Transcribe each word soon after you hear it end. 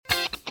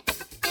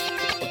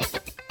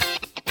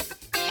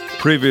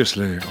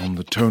Previously on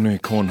the Tony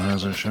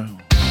Kornheiser Show.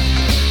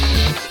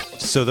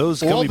 So those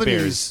gummy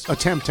Albany's bears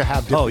attempt to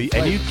have different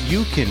and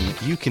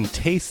flavors. you can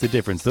taste the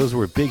difference. Those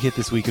were a big hit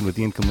this weekend with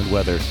the inclement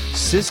weather.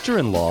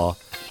 Sister-in-law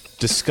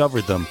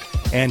discovered them,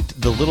 and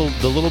the little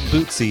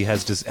Bootsy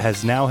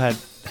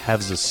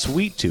has a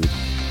sweet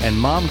tooth, and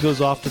Mom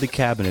goes off to the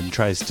cabinet and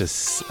tries to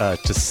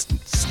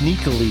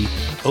sneakily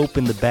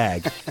open the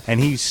bag, and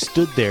he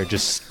stood there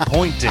just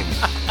pointing.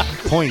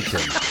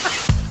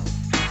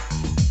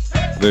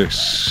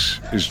 This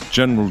is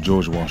General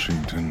George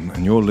Washington,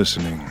 and you're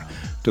listening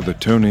to the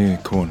Tony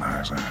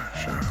Kornheiser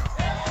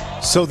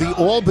Show. So the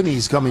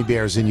Albany's gummy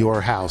bears in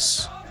your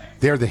house,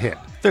 they're the hit.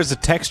 There's a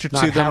texture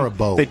Not to them.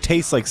 Haribo. They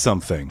taste like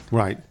something.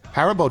 Right.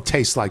 Haribo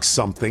tastes like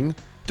something.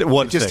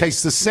 What It just thing?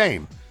 tastes the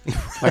same.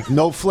 Like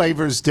no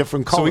flavors,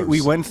 different So colors. we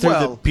went through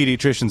the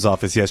pediatrician's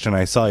office yesterday,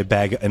 and I saw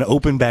an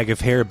open bag of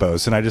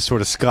Haribos, and I just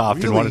sort of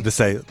scoffed and Really? wanted to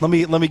say, let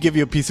me give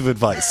you a piece of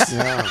advice.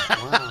 Yeah,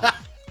 wow.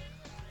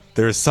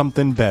 There is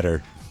something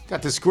better.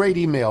 Got this great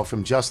email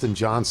from Justin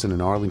Johnson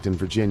in Arlington,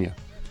 Virginia.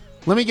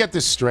 Let me get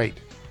this straight.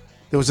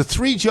 There was a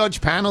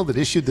 3-judge panel that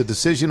issued the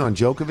decision on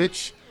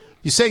Djokovic.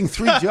 You're saying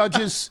 3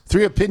 judges,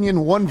 3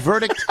 opinion, 1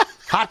 verdict?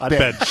 Hot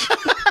bench.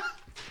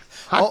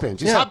 Hot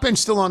bench. Is Hot Bench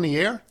still on the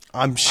air?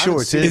 I'm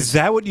sure it Is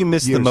that what you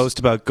miss the Years. most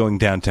about going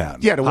downtown?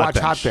 Yeah, to watch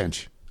Hot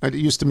Bench. It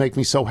used to make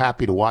me so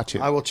happy to watch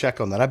it. I will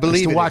check on that. I I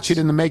believe used to watch is.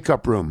 it in the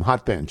makeup room,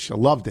 Hot Bench. I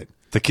loved it.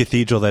 The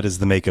cathedral that is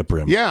the makeup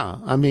room. Yeah,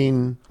 I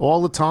mean,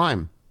 all the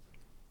time.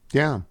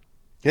 Yeah.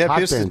 Yeah, it Hot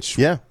appears to- Bench.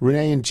 yeah.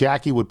 Renee and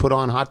Jackie would put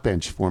on Hot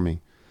Bench for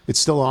me. It's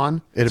still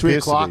on? It 3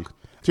 appears to o'clock? be.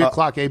 3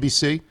 o'clock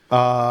ABC?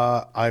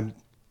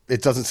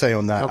 It doesn't say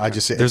on that. Okay. I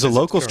just say There's a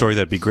local story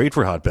that'd be great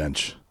for Hot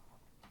Bench.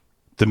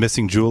 The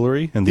missing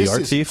jewelry and the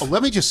art thief.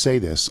 Let me just say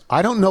this.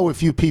 I don't know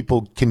if you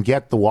people can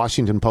get the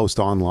Washington Post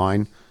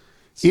online.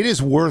 It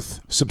is worth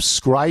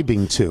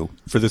subscribing to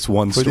For this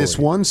one story. for this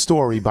one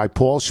story by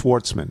Paul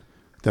Schwartzman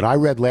that I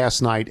read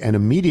last night and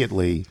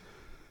immediately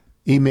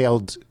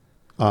emailed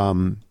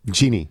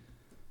Jeannie.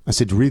 I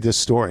said, read this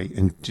story.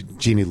 And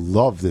Jeannie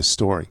loved this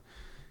story.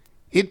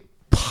 It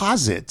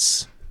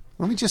posits,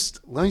 let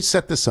me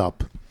set this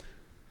up.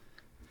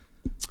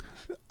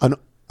 An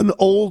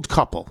old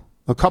couple,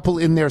 a couple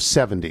in their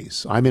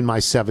 70s. I'm in my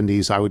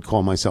 70s. I would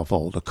call myself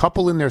old. A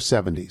couple in their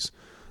 70s,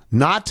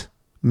 not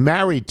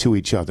married to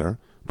each other,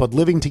 but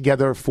living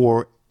together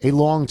for a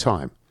long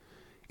time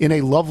in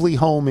a lovely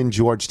home in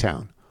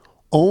Georgetown,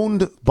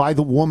 owned by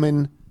the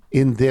woman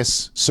in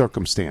this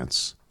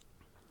circumstance.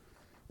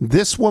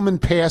 This woman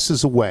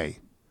passes away.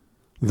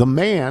 The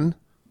man,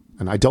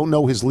 and I don't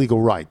know his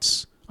legal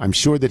rights, I'm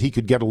sure that he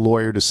could get a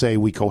lawyer to say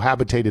we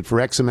cohabitated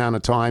for X amount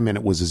of time and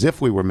it was as if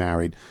we were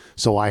married,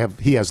 so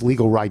he has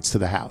legal rights to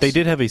the house. They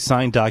did have a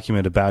signed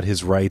document about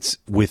his rights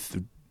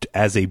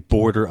as a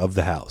boarder of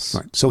the house.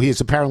 Right. So he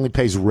apparently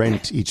pays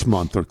rent each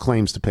month or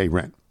claims to pay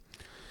rent.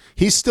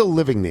 He's still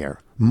living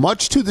there,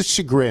 much to the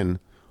chagrin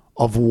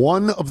of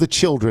one of the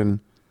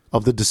children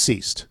of the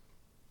deceased,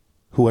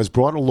 who has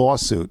brought a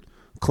lawsuit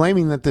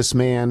claiming that this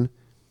man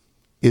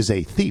is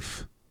a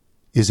thief,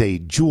 is a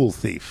jewel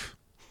thief.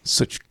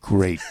 Such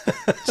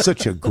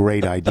a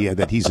great idea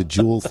that he's a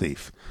jewel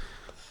thief.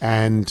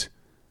 And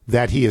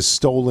that he has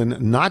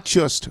stolen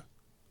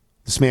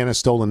this man has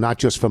stolen not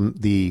just from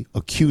the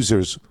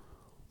accuser's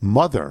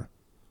mother,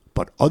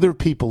 but other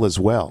people as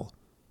well,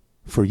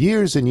 for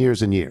years and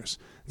years and years.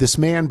 This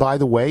man, by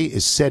the way,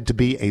 is said to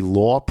be a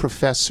law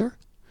professor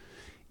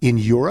in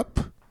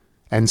Europe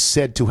and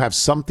said to have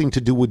something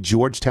to do with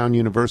Georgetown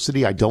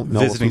University. I don't know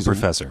Visiting if he's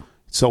professor.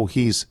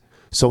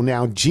 So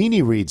now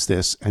Jeannie reads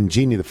this, and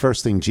Jeannie, the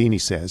first thing Jeannie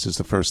says is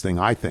the first thing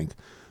I think.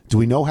 Do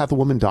we know how the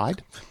woman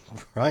died?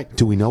 Right.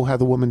 Do we know how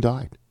the woman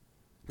died?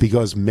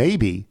 Because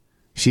maybe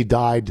she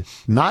died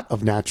not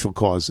of natural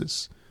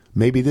causes.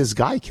 Maybe this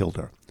guy killed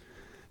her.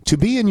 To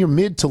be in your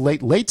mid to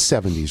late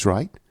 70s,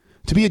 right?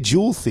 To be a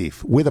jewel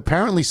thief with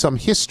apparently some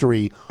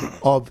history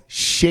of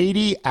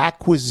shady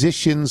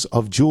acquisitions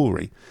of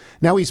jewelry.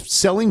 Now he's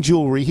selling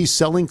jewelry, he's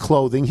selling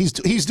clothing, he's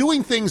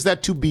doing things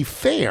that, to be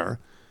fair,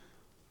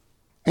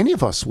 any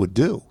of us would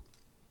do.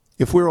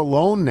 If we're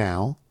alone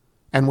now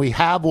and we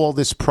have all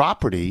this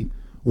property,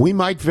 we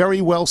might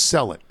very well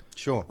sell it.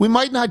 Sure. We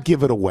might not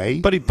give it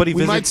away. But he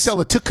we might visits- sell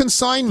it to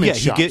consignment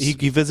shops.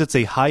 He visits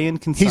a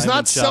high-end consignment He's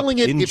not shop selling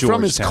in it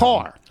from his Georgetown.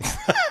 car.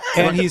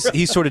 And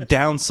he's sort of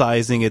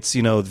downsizing. It's,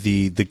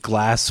 the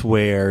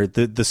glassware,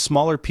 the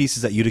smaller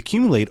pieces that you'd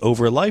accumulate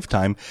over a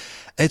lifetime.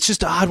 It's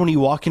just odd when you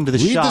walk into the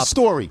Read the shop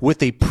story.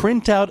 with a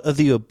printout of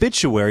the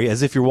obituary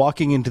as if you're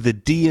walking into the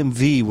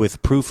DMV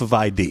with proof of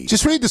ID.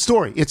 Just read the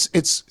story. It's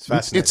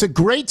fascinating. a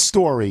great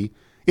story.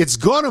 It's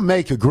going to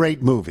make a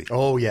great movie.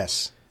 Oh,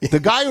 yes. The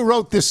guy who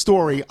wrote this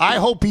story, I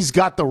hope he's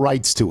got the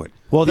rights to it.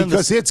 Well, then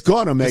because it's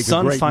going to make the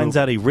son a great finds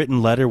movie. out a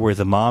written letter where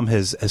the mom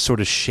has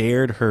sort of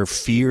shared her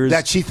fears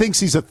That she thinks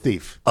he's a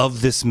thief.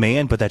 of this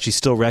man, but that she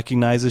still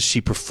recognizes she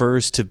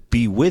prefers to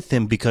be with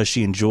him because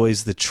she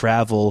enjoys the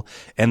travel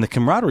and the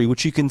camaraderie,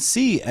 which you can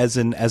see as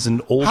an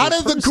older How do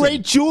the person.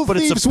 great jewel but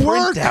thieves it's a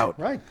work? printout.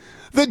 Right.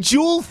 The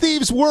jewel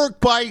thieves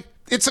work by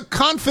it's a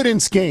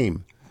confidence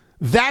game.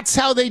 That's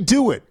how they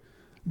do it.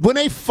 When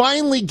they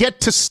finally get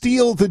to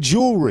steal the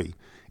jewelry,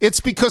 it's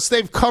because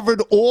they've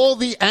covered all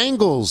the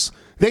angles.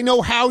 They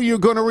know how you're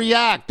going to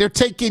react. They're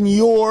taking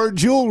your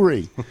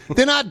jewelry.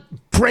 They're not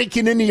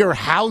breaking into your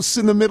house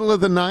in the middle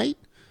of the night.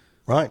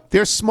 Right.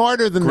 They're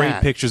smarter than Great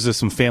that. pictures of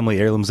some family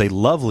heirlooms. A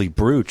lovely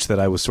brooch that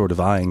I was sort of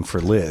eyeing for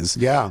Liz.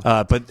 Yeah.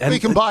 But You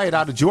can buy it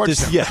out of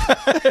Georgetown.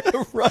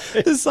 right.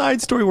 The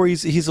side story where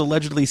he's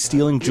allegedly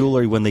stealing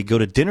jewelry when they go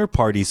to dinner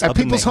parties At up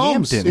in people's the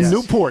homes Hamptons. in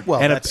Newport.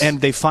 Well, and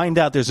they find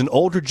out there's an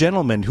older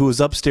gentleman who is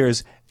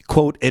upstairs,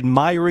 quote,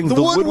 admiring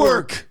the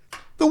woodwork.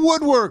 The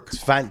woodwork.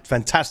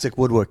 Fantastic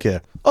woodwork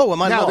here. Oh,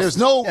 am I Now, lost? there's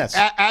no, Yes.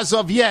 as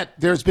of yet,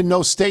 there's been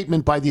no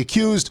statement by the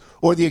accused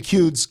or the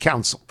accused's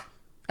counsel.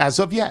 As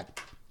of yet.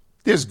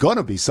 There's going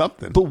to be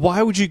something. But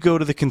why would you go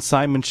to the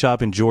consignment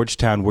shop in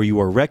Georgetown where you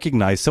are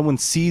recognized? Someone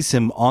sees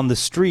him on the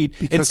street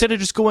instead of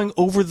just going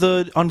onto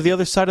the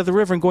other side of the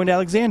river and going to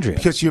Alexandria.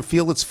 Because you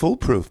feel it's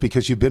foolproof,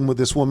 because you've been with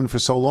this woman for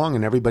so long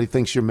and everybody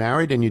thinks you're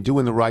married and you're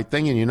doing the right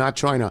thing and you're not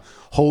trying to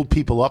hold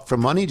people up for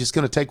money, you're just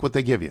going to take what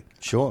they give you.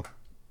 Sure.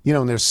 You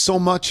know, and there's so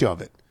much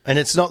of it. And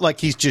it's not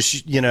like he's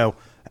just,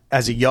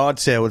 as a yard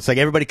sale. It's like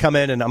everybody come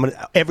in and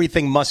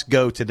everything must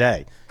go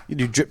today. You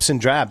do drips and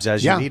drabs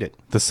as you need it.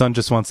 The son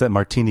just wants that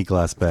martini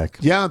glass back.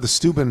 Yeah, the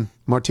Steuben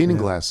martini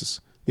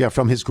glasses. Yeah,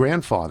 from his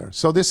grandfather.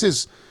 So this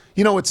is,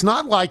 it's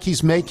not like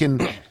he's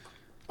making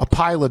a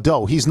pile of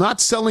dough. He's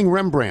not selling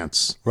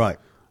Rembrandts. Right.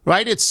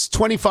 Right? It's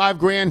 25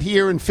 grand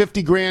here and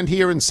 50 grand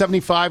here and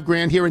 75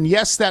 grand here. And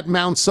yes, that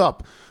mounts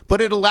up.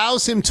 But it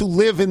allows him to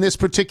live in this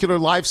particular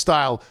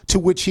lifestyle to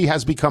which he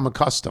has become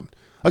accustomed.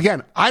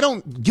 Again,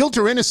 guilt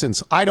or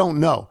innocence, I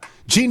don't know.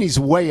 Jeannie's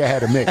way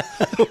ahead of me.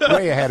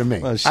 Way ahead of me.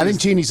 Well, I think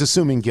Jeannie's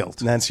assuming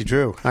guilt. Nancy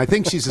Drew. I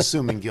think she's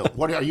assuming guilt.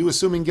 What are you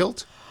assuming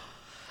guilt?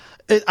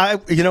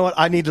 You know what?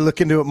 I need to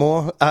look into it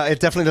more. It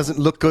definitely doesn't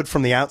look good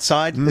from the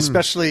outside,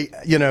 especially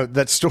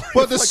that story.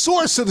 Well, the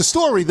source of the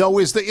story, though,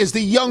 is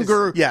the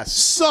younger Yes.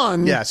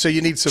 son. Yeah, so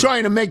you need some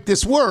trying to make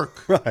this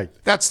work. Right.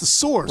 That's the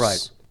source.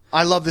 Right.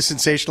 I love the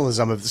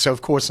sensationalism of so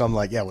of course I'm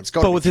like, what's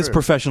going on? But with his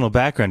professional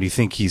background, you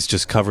think he's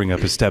just covering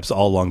up his steps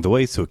all along the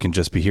way so it can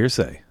just be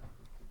hearsay?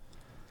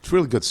 It's a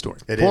really good story.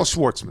 Paul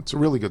Schwartzman. It's a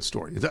really good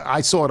story.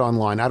 I saw it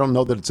online. I don't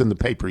know that it's in the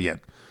paper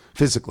yet.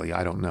 Physically,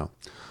 I don't know.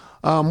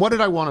 What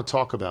did I want to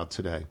talk about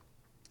today?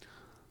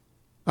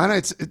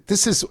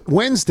 This is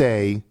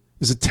Wednesday.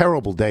 Is a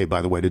terrible day,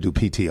 by the way, to do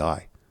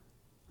PTI.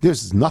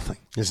 There's nothing.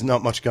 There's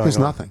not much going There's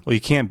on. nothing. Well,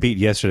 you can't beat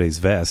yesterday's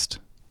vest.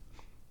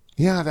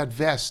 Yeah, that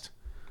vest.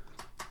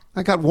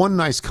 I got one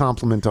nice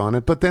compliment on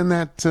it, but then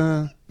that,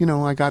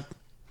 I got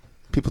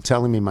people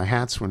telling me my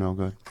hats were no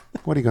good.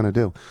 What are you going to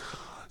do?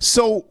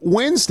 So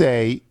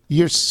Wednesday,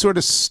 you're sort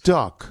of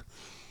stuck.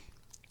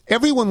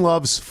 Everyone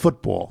loves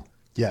football.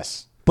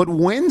 Yes. But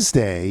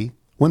Wednesday,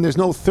 when there's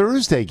no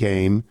Thursday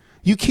game,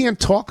 you can't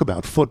talk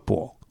about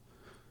football.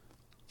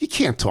 You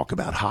can't talk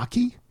about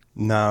hockey.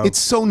 No. It's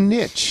so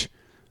niche.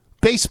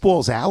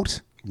 Baseball's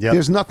out. Yep.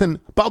 There's nothing.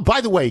 By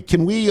the way,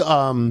 can we,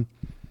 and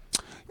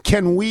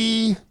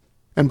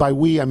by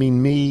we, I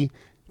mean me,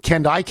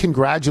 can I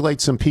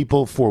congratulate some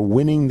people for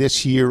winning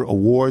this year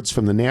awards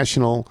from the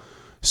National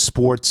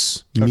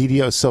Sports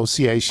Media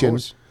Association?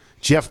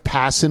 Jeff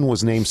Passan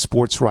was named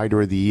Sports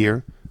Writer of the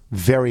Year.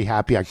 Very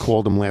happy. I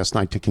called him last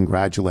night to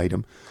congratulate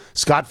him.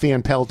 Scott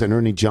Van Pelt and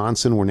Ernie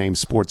Johnson were named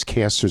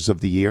Sportscasters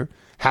of the Year.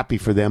 Happy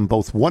for them.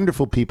 Both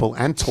wonderful people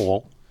and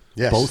tall.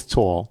 Yes. Both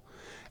tall.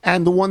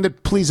 And the one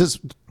that pleases,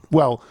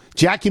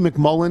 Jackie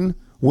McMullen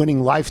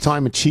winning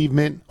Lifetime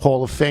Achievement,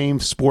 Hall of Fame,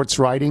 sports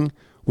writing,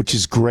 which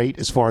is great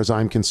as far as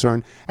I'm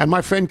concerned. And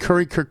my friend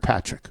Curry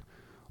Kirkpatrick,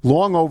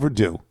 long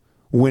overdue,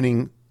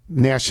 winning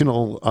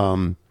National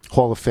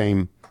Hall of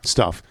Fame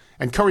stuff.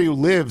 And Curry, who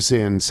lives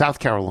in South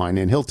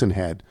Carolina, in Hilton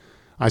Head,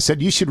 I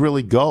said, you should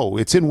really go.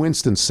 It's in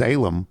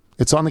Winston-Salem.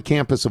 It's on the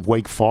campus of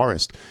Wake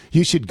Forest.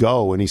 You should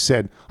go. And he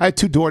said, I had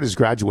 2 daughters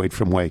graduate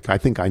from Wake. I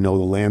think I know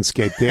the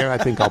landscape there. I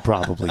think I'll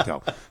probably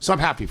go. So I'm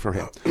happy for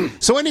him.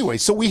 So anyway,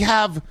 so we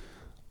have,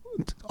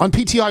 on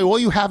PTI, all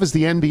you have is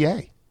the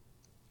NBA.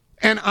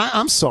 And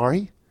I'm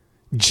sorry,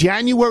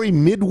 January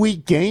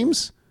midweek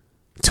games,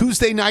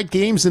 Tuesday night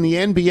games in the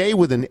NBA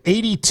with an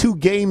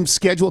 82-game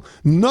schedule.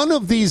 None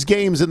of these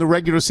games in the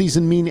regular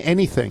season mean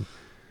anything.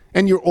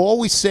 And you're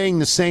always saying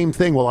the same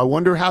thing. Well, I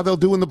wonder how they'll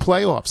do in the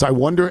playoffs. I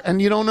wonder,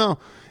 and you don't know.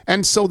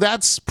 And so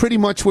that's pretty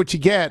much what you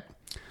get.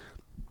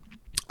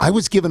 I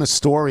was given a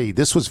story.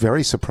 This was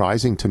very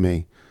surprising to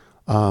me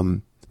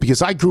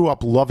because I grew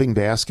up loving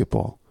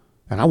basketball,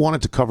 and I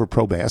wanted to cover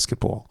pro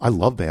basketball. I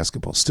love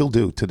basketball, still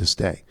do to this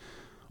day.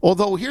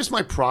 Although, here's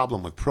my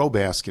problem with pro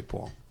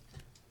basketball.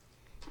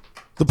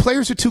 The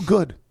players are too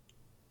good.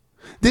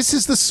 This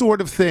is the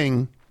sort of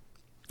thing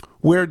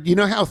where, you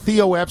know how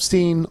Theo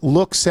Epstein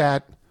looks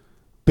at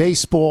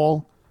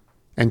baseball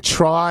and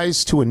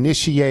tries to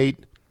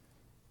initiate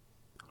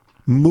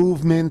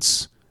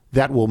movements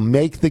that will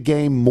make the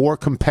game more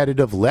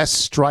competitive,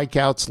 less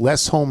strikeouts,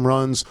 less home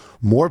runs,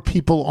 more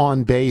people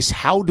on base.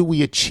 How do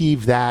we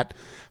achieve that?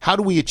 How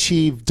do we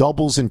achieve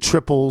doubles and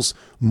triples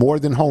more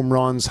than home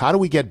runs? How do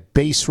we get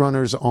base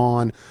runners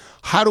on?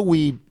 How do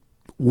we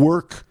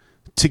work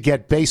to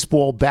get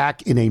baseball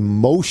back in a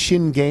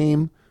motion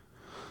game?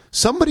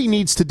 Somebody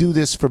needs to do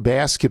this for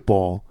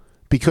basketball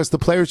because the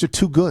players are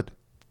too good.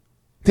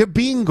 They're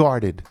being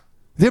guarded.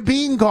 They're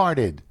being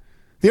guarded.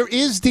 There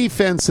is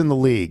defense in the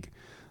league.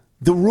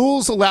 The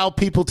rules allow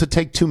people to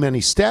take too many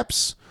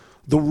steps.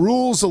 The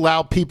rules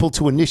allow people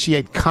to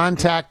initiate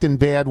contact in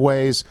bad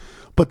ways.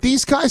 But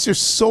these guys are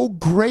so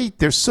great.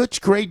 They're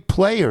such great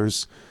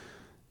players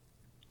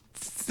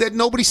that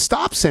nobody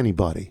stops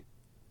anybody.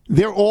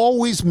 They're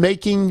always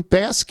making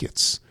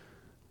baskets.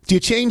 Do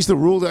you change the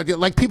rule?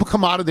 Like people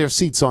come out of their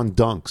seats on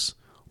dunks.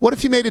 What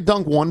if you made a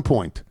dunk 1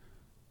 point?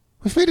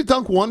 If you made a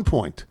dunk 1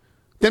 point,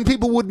 then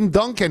people wouldn't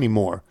dunk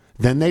anymore.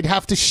 Then they'd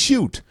have to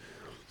shoot.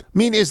 I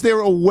mean, is there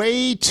a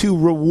way to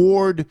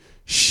reward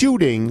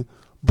shooting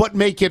but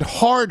make it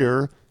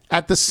harder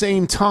at the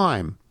same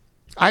time?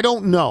 I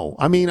don't know.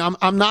 I mean,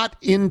 I'm not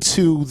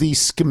into the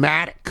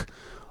schematic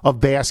of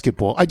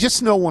basketball. I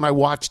just know when I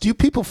watch. Do you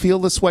people feel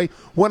this way?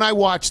 When I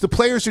watch, the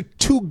players are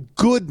too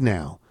good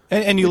now.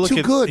 And you They're look too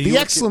at good. you The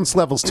look excellence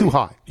level's too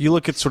high. You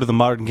look at sort of the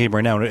modern game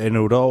right now, and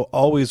it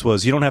always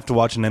was, you don't have to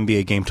watch an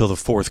NBA game till the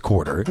fourth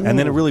quarter. And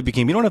then it really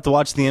became, you don't have to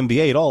watch the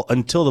NBA at all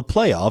until the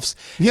playoffs.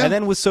 Yeah. And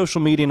then with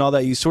social media and all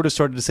that, you sort of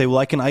started to say, well,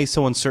 I can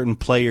ISO on certain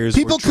players.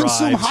 People or drives,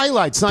 consume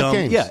highlights, not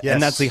games. Yeah, Yes.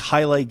 and that's the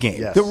highlight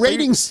game. Yes. The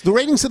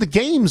ratings of the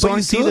games But you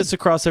aren't see good. this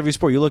across every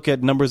sport. You look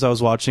at numbers I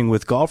was watching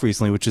with golf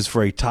recently, which is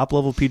for a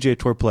top-level PGA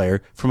Tour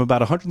player, from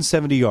about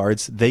 170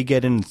 yards, they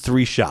get in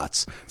 3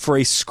 shots. For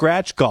a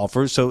scratch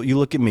golfer, so you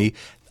look at me,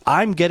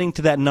 I'm getting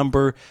to that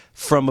number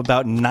from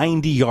about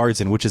 90 yards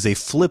in, which is a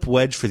flip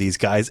wedge for these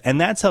guys. And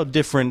that's how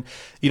different,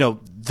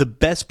 the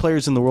best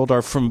players in the world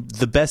are from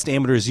the best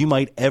amateurs you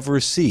might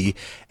ever see.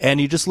 And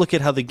you just look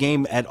at how the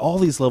game at all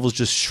these levels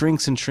just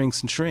shrinks and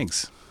shrinks and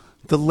shrinks.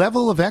 The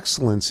level of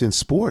excellence in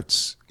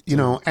sports,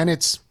 and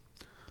it's,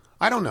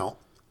 I don't know.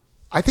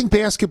 I think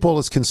basketball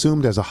is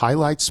consumed as a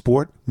highlight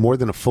sport more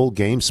than a full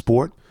game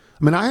sport.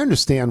 I mean, I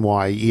understand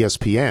why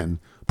ESPN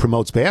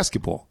promotes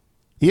basketball.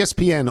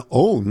 ESPN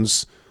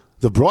owns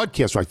the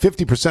broadcast right,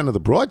 50% of the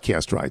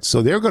broadcast rights.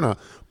 So they're going to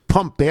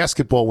pump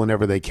basketball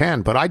whenever they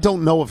can. But I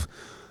don't know if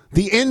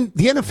the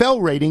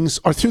NFL ratings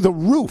are through the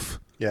roof.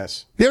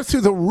 Yes. They're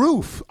through the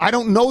roof. I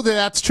don't know that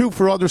that's true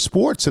for other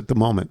sports at the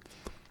moment.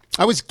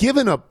 I was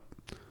given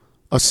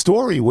a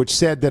story which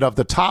said that of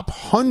the top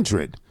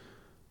 100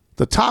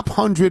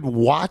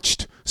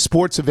 watched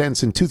sports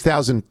events in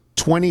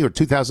 2020 or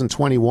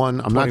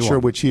 2021, I'm not sure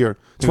which year.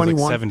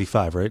 21. Like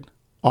 75, right?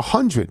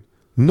 100.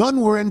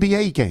 None were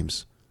NBA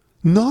games.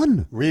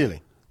 None.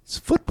 Really? It's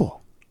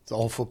football. It's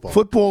all football.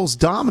 Football's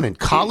dominant.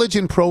 College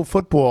and pro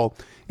football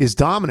is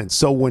dominant.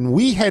 So when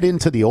we head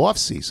into the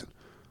offseason,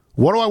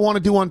 what do I want to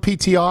do on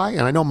PTI?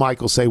 And I know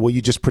Mike will say, well,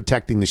 you're just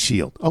protecting the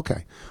shield.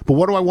 Okay. But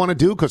what do I want to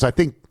do? Because I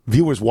think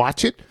viewers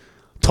watch it.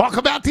 Talk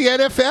about the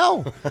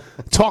NFL.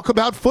 Talk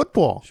about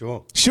football.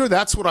 Sure,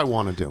 that's what I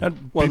want to do.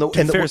 Well,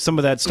 to be fair, some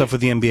of that stuff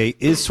with the NBA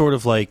is sort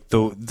of like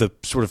the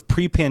sort of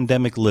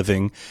pre-pandemic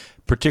living,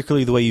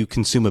 particularly the way you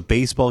consume a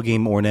baseball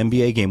game or an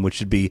NBA game, which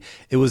would be,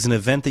 it was an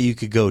event that you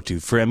could go to.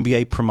 For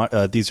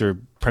NBA, these are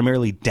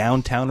primarily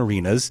downtown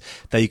arenas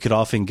that you could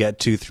often get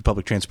to through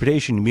public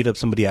transportation. You meet up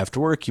somebody after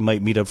work. You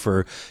might meet up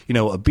for,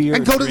 a beer.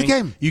 And go to the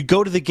game. You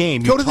go to the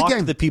game. You talk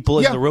to the people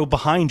in the row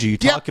behind you. You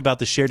talk about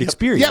the shared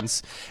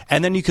experience.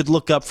 And then you could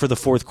look up for the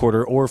fourth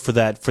quarter or for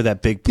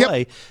that big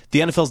play. The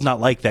NFL's not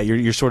like that.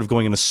 You're sort of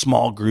going in a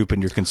small group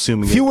and you're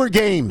consuming fewer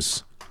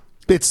games.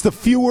 It's the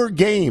fewer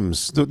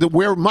games.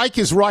 Where Mike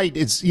is right,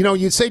 it's,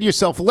 you'd say to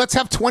yourself, let's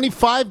have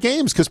 25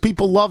 games because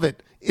people love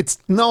it. It's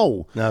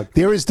no.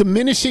 There is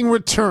diminishing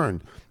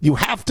return. You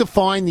have to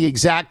find the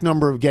exact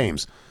number of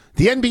games.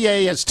 The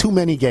NBA has too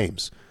many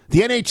games.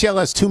 The NHL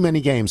has too many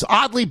games.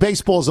 Oddly,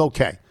 baseball's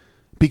okay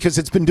because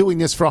it's been doing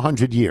this for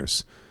 100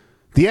 years.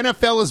 The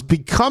NFL is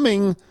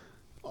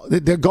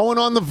they're going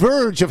on the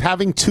verge of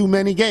having too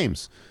many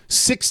games.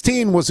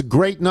 16 was a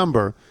great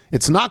number.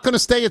 It's not going to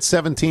stay at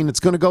 17. It's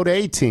going to go to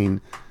 18.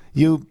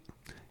 You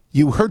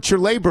hurt your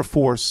labor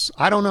force.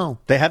 I don't know.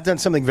 They have done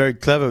something very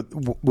clever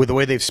with the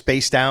way they've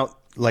spaced out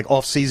like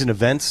off-season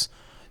events.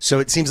 So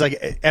it seems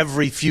like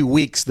every few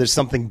weeks there's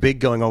something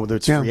big going on, whether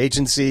it's free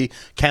agency,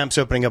 camps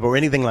opening up, or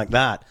anything like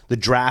that. The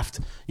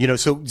draft,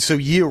 so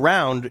year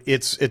round,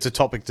 it's a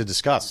topic to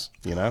discuss.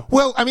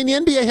 Well, I mean, the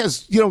NBA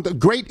has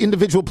great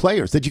individual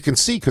players that you can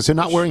see because they're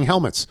not wearing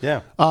helmets.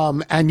 Yeah.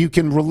 And you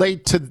can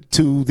relate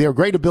to their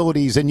great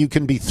abilities, and you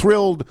can be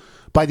thrilled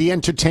by the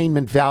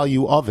entertainment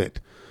value of it.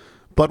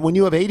 But when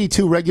you have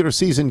 82 regular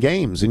season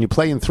games and you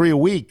play in 3 a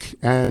week,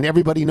 and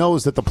everybody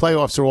knows that the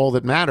playoffs are all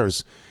that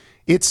matters,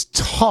 it's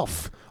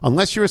tough.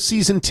 Unless you're a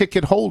season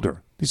ticket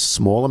holder, these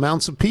small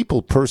amounts of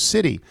people per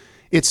city,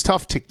 it's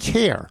tough to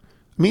care.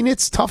 I mean,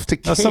 it's tough to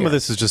care. Now, some of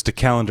this is just a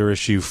calendar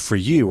issue for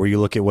you, where you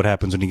look at what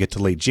happens when you get to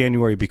late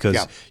January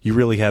because you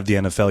really have the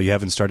NFL. You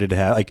haven't started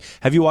to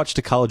have you watched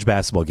a college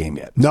basketball game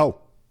yet? No.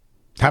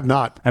 Have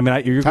not. I mean,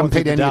 you're going Haven't through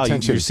paid the any dial.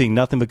 attention. You're seeing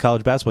nothing but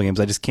college basketball games.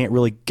 I just can't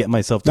really get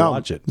myself to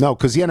watch it. No,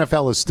 because the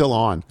NFL is still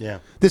on. Yeah.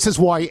 This is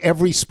why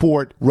every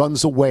sport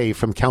runs away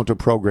from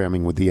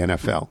counter-programming with the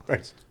NFL.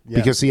 Right. Yeah.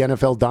 Because the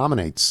NFL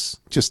dominates.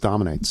 Just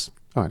dominates.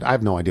 All right, I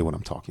have no idea what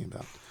I'm talking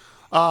about.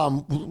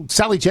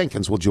 Sally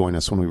Jenkins will join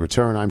us when we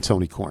return. I'm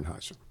Tony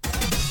Kornheiser.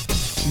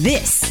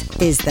 This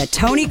is the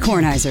Tony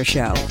Kornheiser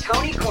Show.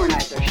 Tony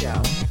Kornheiser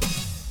Show.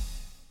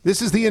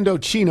 This is the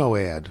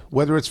Indochino ad.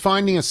 Whether it's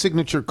finding a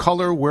signature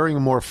color, wearing a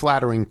more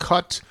flattering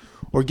cut,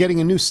 or getting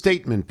a new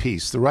statement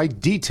piece, the right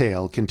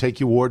detail can take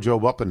your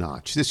wardrobe up a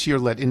notch. This year,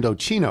 let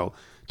Indochino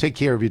take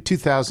care of your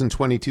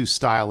 2022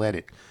 style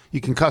edit. You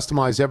can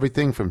customize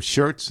everything from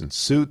shirts and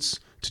suits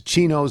to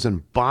chinos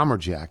and bomber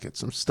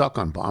jackets. I'm stuck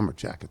on bomber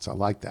jackets. I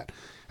like that.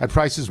 At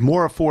prices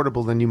more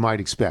affordable than you might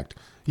expect.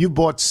 You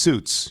bought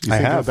suits. You I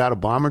thinking have. about a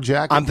bomber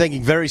jacket? I'm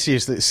thinking very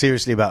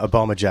seriously about a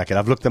bomber jacket.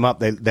 I've looked them up.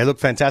 They look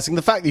fantastic.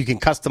 The fact that you can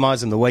customize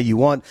them the way you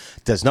want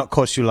does not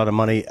cost you a lot of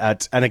money,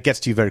 and it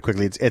gets to you very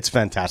quickly. It's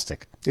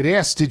fantastic. It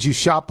asks, did you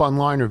shop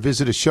online or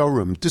visit a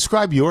showroom?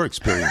 Describe your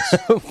experience.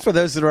 For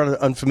those that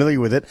are unfamiliar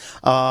with it,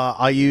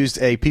 I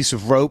used a piece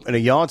of rope and a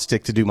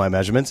yardstick to do my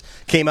measurements.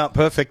 Came out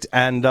perfect,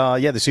 and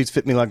the suits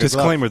fit me like a glove.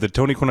 Disclaimer: the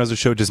Tony Kornheiser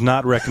Show does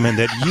not recommend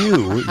that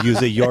you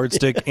use a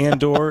yardstick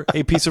and/or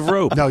a piece of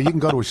rope. No, you can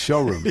go to a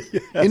showroom.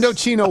 Yes.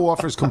 Indochino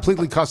offers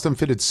completely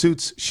custom-fitted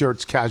suits,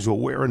 shirts, casual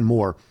wear, and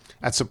more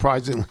at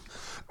surprisingly,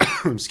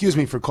 excuse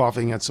me for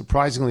coughing, at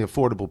surprisingly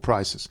affordable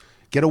prices.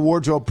 Get a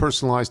wardrobe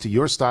personalized to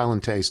your style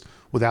and taste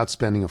without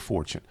spending a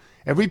fortune.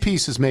 Every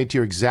piece is made to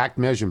your exact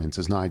measurements,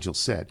 as Nigel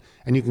said,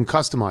 and you can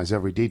customize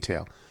every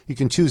detail. You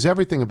can choose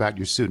everything about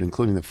your suit,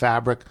 including the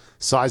fabric,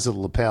 size of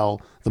the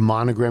lapel, the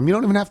monogram. You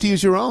don't even have to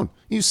use your own.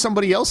 Use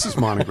somebody else's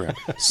monogram.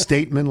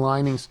 Statement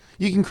linings.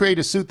 You can create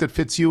a suit that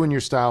fits you and your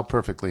style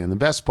perfectly. And the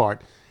best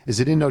part is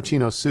that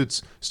Indochino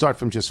suits start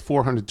from just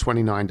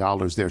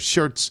 $429. Their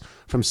shirts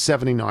from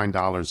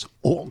 $79.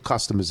 All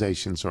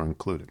customizations are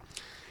included.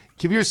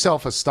 Give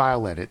yourself a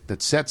style edit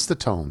that sets the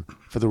tone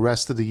for the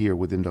rest of the year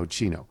with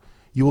Indochino.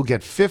 You will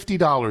get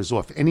 $50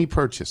 off any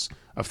purchase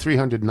of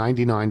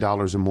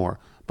 $399 or more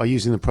by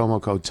using the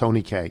promo code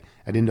TonyK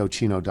at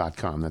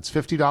Indochino.com. That's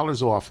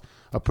 $50 off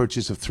a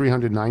purchase of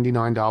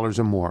 $399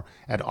 or more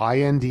at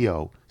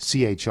INDOCHINO.com,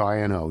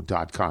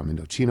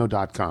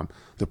 Indochino.com.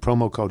 The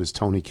promo code is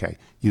TonyK.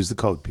 Use the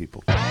code,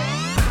 people.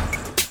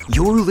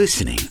 You're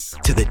listening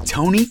to the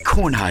Tony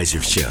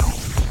Kornheiser Show.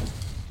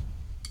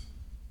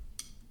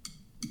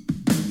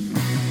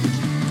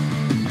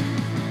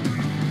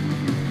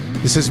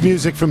 This is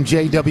music from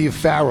J.W.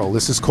 Farrell.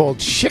 This is called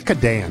Chicka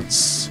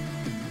Dance.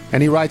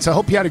 And he writes, I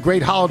hope you had a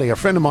great holiday. A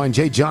friend of mine,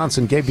 Jay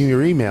Johnson, gave me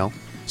your email,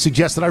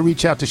 suggested I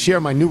reach out to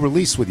share my new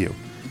release with you.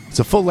 It's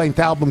a full-length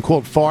album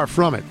called Far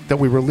From It that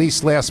we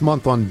released last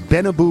month on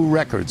Benibu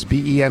Records,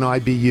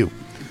 B-E-N-I-B-U.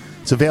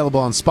 It's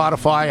available on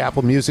Spotify,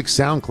 Apple Music,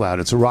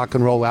 SoundCloud. It's a rock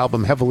and roll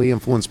album heavily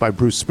influenced by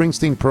Bruce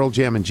Springsteen, Pearl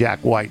Jam, and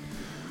Jack White.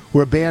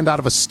 We're a band out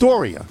of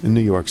Astoria in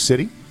New York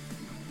City,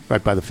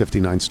 right by the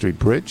 59th Street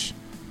Bridge.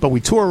 But we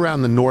tour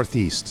around the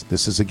Northeast.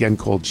 This is again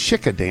called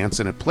Chicka Dance,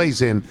 and it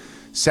plays in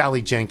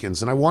Sally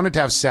Jenkins. And I wanted to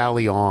have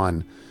Sally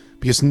on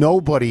because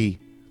nobody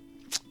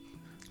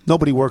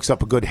works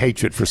up a good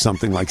hatred for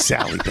something like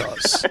Sally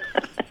does.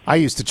 I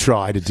used to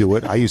try to do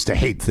it. I used to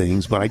hate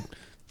things, but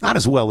not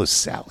as well as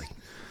Sally.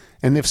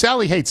 And if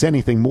Sally hates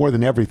anything more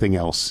than everything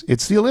else,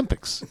 it's the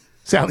Olympics.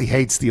 Sally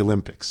hates the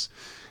Olympics.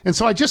 And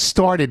so I just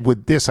started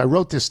with this. I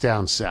wrote this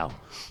down, Sal.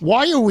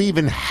 Why are we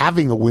even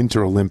having a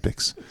Winter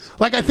Olympics?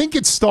 Like, I think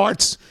it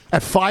starts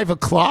at 5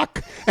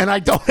 o'clock, and I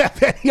don't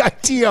have any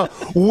idea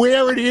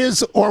where it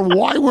is or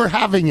why we're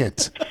having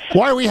it.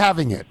 Why are we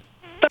having it?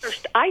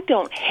 First, I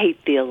don't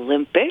hate the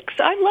Olympics.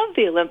 I love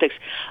the Olympics.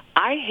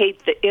 I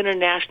hate the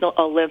International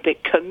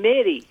Olympic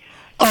Committee.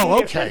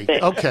 Oh, okay.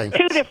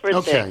 Two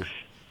different things.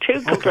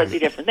 Two completely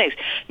different things.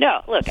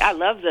 No, look, I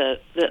love the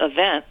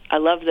event. I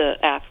love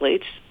the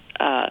athletes.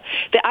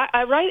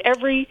 I write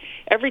every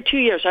 2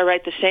 years. I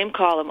write the same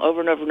column over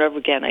and over and over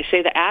again. I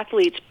say the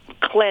athletes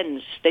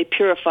cleanse, they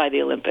purify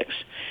the Olympics.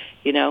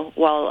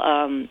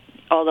 While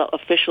all the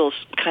officials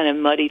kind of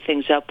muddy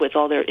things up with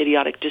all their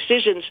idiotic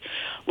decisions,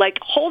 like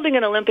holding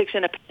an Olympics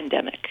in a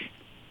pandemic.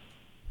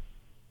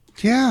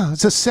 Yeah,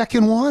 it's a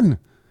second one.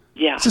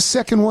 Yeah, it's a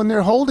second one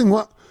they're holding.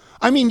 Well,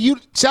 I mean,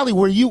 Sally,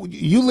 where you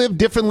live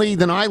differently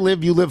than I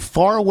live. You live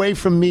far away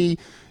from me.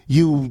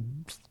 You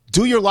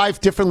do your life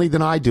differently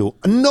than I do.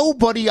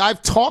 Nobody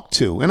I've talked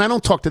to, and I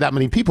don't talk to that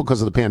many people because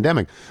of the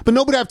pandemic, but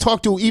nobody I've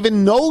talked to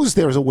even knows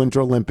there's a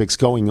Winter Olympics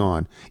going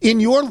on.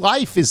 In your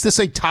life, is this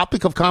a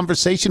topic of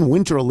conversation,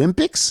 Winter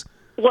Olympics?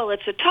 Well,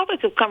 it's a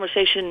topic of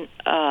conversation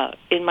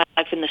in my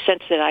life in the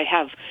sense that I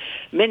have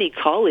many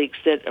colleagues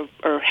that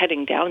are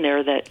heading down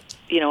there that,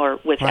 are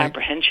with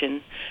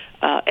apprehension.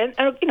 And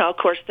of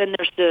course, then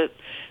there's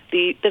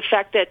the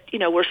fact that,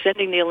 we're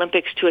sending the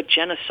Olympics to a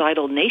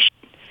genocidal nation.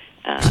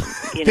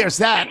 There's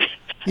that.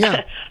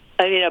 Yeah.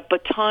 I mean, a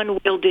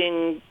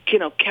baton-wielding,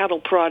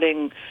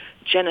 cattle-prodding,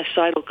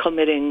 genocidal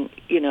committing,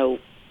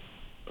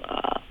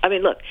 I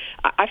mean, look,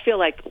 I feel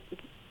like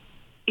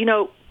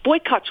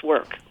boycotts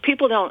work.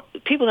 People don't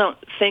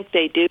think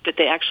they do, but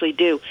they actually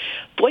do.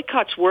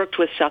 Boycotts worked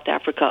with South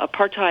Africa.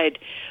 Apartheid,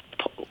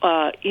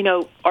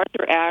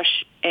 Arthur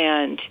Ashe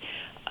and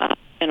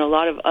a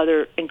lot of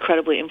other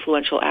incredibly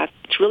influential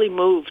athletes really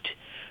moved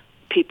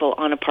people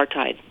on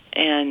apartheid.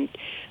 And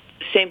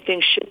the same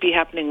thing should be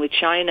happening with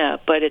China,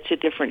 but it's a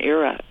different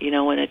era,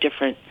 and a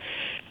different,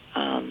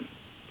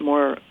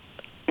 more.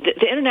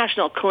 The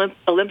International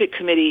Olympic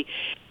Committee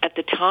at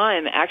the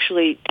time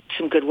actually did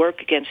some good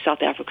work against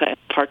South Africa and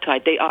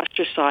apartheid. They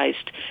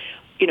ostracized,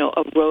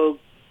 a rogue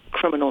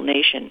criminal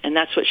nation, and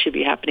that's what should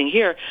be happening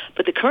here.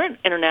 But the current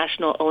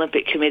International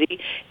Olympic Committee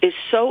is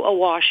so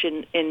awash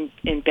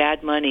in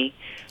bad money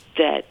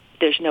that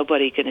there's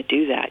nobody going to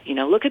do that.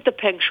 Look at the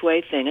Peng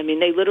Shuai thing. I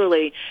mean, they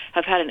literally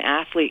have had an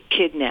athlete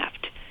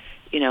kidnapped,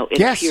 it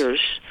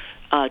appears,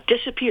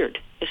 disappeared,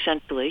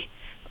 essentially,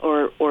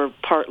 or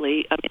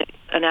partly. I mean,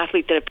 an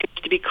athlete that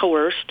appears to be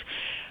coerced,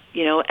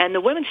 and the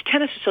Women's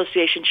Tennis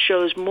Association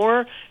shows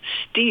more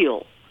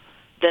steel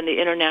than the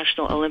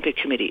International Olympic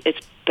Committee.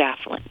 It's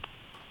baffling.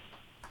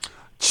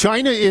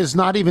 China is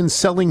not even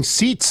selling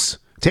seats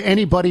to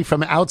anybody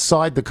from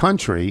outside the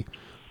country.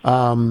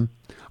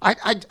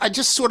 I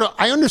just sort of,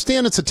 I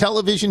understand it's a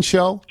television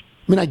show.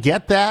 I mean, I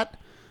get that.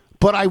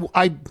 But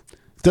I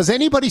does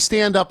anybody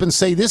stand up and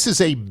say this is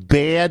a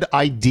bad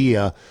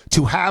idea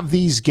to have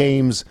these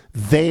games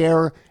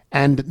there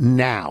and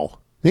now?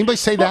 Anybody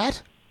say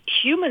that?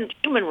 Human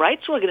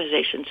rights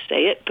organizations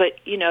say it, but,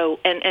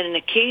 and an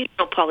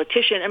occasional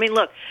politician. I mean,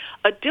 look,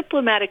 a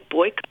diplomatic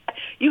boycott,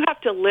 you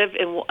have to live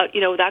in,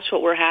 that's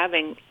what we're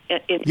having in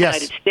the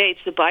United States.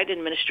 The Biden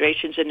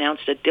administration's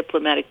announced a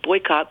diplomatic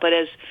boycott, but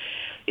as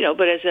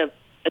a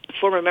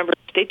former member of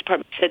the State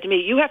Department said to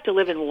me, you have to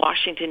live in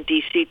Washington,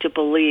 D.C. to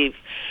believe,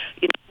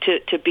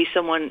 to be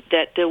someone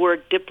that the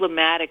word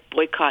diplomatic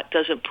boycott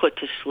doesn't put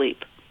to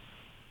sleep.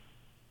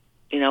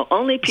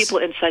 Only people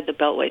inside the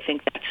Beltway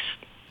think that's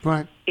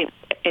right.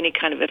 Any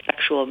kind of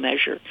effectual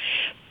measure.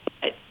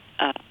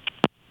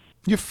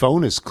 Your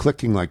phone is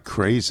clicking like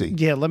crazy.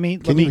 Yeah, let me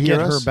get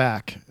her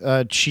back.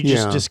 She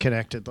just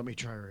disconnected. Let me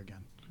try her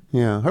again.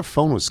 Yeah, her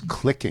phone was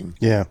clicking.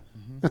 Yeah.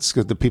 That's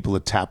good. The people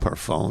that tap her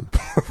phone.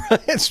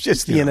 It's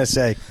just the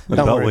NSA. The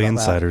Beltway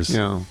insiders.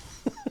 Yeah.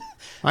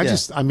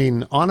 I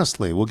mean,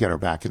 honestly, we'll get her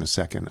back in a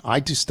second. I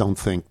just don't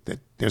think that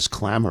there's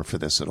clamor for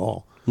this at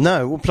all.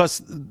 No. Well,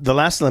 plus the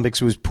last Olympics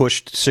was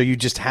pushed, so you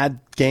just had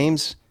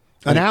games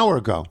an hour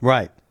ago.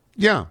 Right.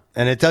 Yeah.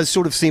 And it does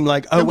sort of seem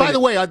like, and by the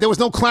way, there was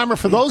no clamor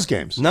for those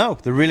games. No,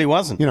 there really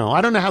wasn't.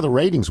 I don't know how the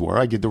ratings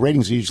were. The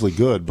ratings are usually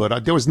good,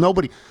 but there was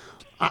nobody.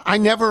 I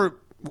never.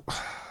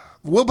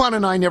 Wilbon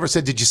and I never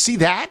said, did you see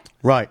that?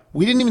 Right.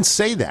 We didn't even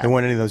say that. There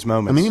weren't any of those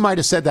moments. I mean, he might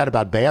have said that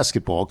about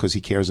basketball because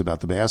he cares about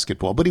the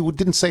basketball, but he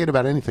didn't say it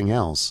about anything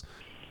else.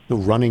 The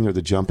running or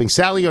the jumping.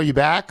 Sally, are you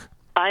back?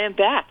 I am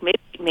back.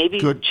 Maybe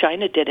Good.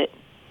 China did it.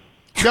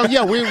 No,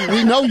 yeah,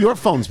 we know your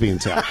phone's being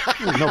tapped.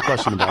 No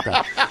question about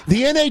that.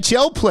 The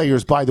NHL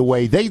players, by the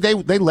way, they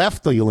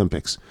left the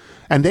Olympics,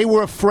 and they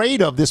were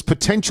afraid of this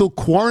potential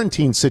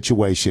quarantine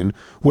situation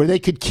where they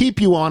could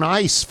keep you on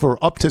ice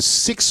for up to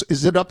 6.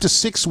 Is it up to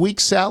 6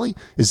 weeks, Sally?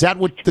 Is that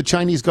what the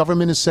Chinese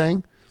government is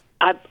saying?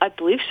 I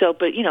believe so,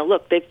 but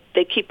look,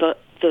 they keep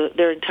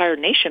their entire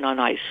nation on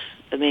ice.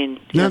 I mean,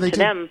 to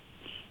them,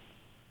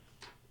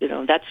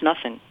 that's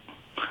nothing.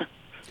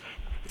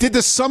 Did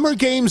the summer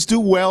games do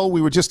well?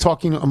 We were just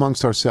talking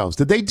amongst ourselves.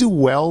 Did they do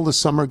well, the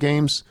summer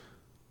games?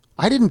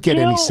 I didn't get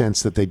any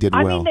sense that they did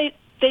well. I mean,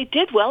 they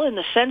did well in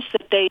the sense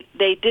that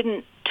they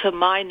didn't, to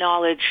my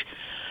knowledge,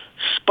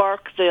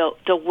 spark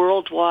the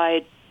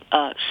worldwide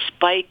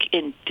spike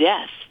in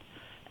death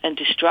and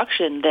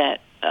destruction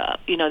that,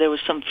 there was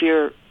some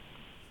fear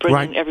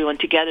bringing everyone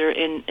together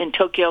in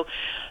Tokyo.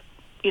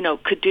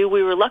 Could do.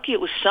 We were lucky it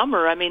was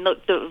summer. I mean,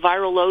 look, the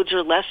viral loads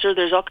are lesser.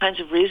 There's all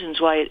kinds of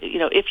reasons why,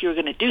 if you were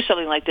going to do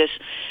something like this,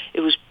 it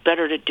was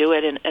better to do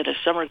it at a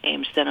summer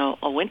games than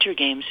a winter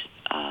games.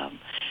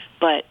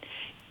 But,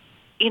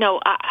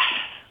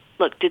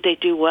 look, did they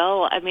do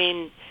well? I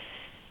mean,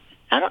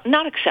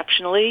 not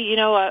exceptionally.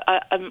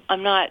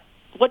 I'm not.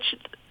 What's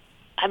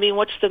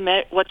the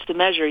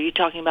measure? Are you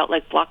talking about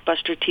like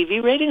blockbuster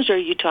TV ratings, or are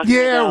you talking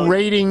about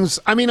ratings?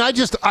 I mean,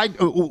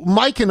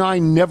 Mike and I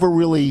never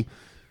really.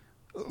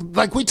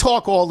 Like, we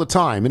talk all the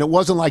time, and it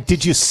wasn't like,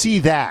 did you see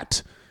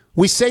that?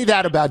 We say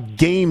that about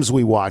games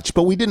we watch,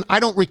 but I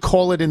don't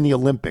recall it in the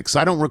Olympics.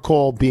 I don't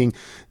recall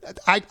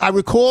I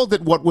recall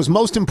that what was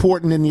most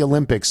important in the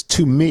Olympics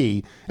to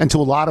me and to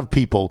a lot of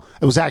people,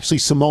 it was actually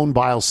Simone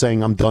Biles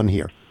saying, I'm done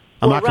here.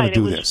 I'm not going to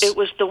do this. It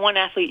was the one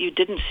athlete you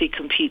didn't see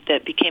compete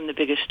that became the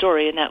biggest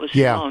story, and that was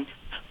Simone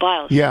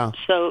Biles. Yeah.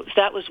 So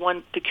that was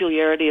one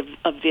peculiarity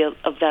of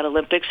that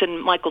Olympics,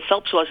 and Michael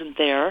Phelps wasn't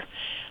there.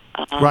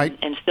 Right.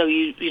 And so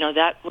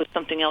that was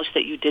something else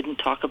that you didn't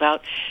talk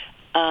about.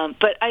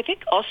 But I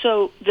think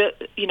also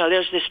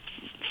there's this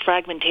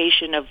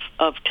fragmentation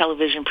of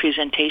television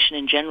presentation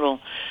in general.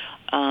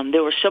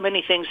 There were so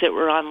many things that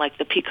were on like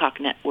the Peacock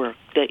network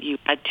that you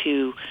had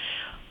to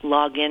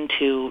log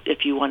into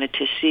if you wanted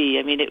to see.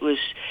 I mean,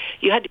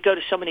 you had to go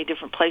to so many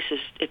different places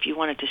if you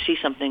wanted to see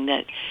something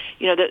that,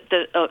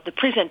 the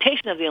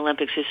presentation of the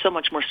Olympics is so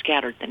much more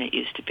scattered than it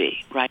used to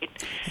be, right?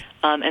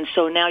 And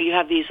so now you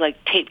have these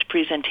like taped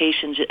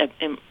presentations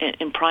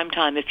in prime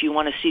time if you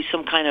want to see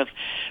some kind of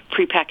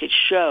prepackaged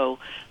show,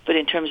 but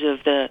in terms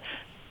of the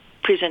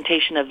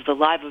presentation of the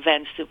live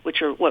events,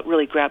 which are what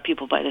really grab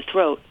people by the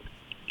throat,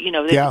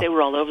 they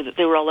were all over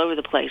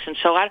the place. And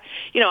so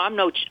I'm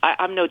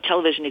no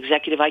television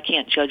executive. I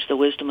can't judge the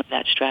wisdom of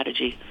that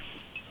strategy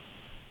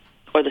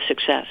or the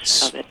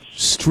success of it.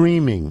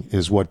 Streaming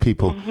is what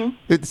people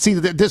see.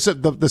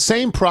 The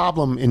same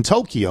problem in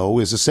Tokyo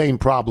is the same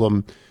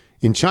problem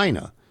in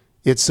China.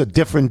 It's a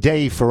different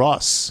day for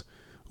us.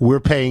 We're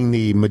paying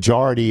the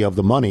majority of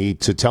the money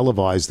to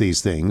televise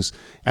these things,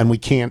 and we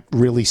can't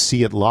really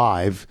see it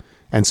live.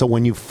 And so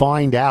when you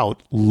find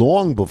out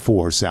long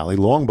before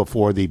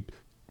the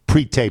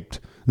pre-taped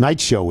night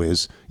show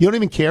is, you don't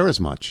even care as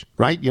much,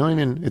 right?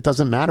 It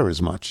doesn't matter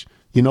as much.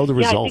 You know the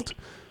result. I think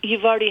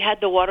you've already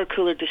had the water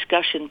cooler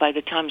discussion by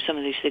the time some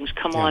of these things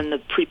come on the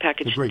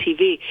prepackaged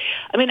TV.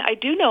 I mean, I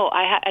do know,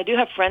 I do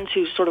have friends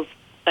who sort of,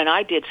 and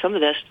I did some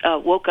of this,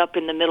 woke up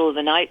in the middle of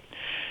the night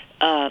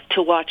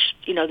to watch,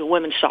 the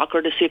women's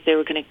soccer to see if they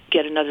were going to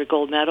get another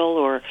gold medal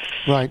or,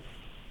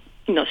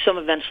 some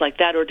events like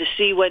that, or to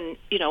see when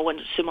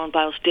Simone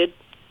Biles did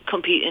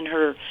compete in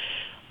her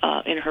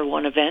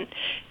one event.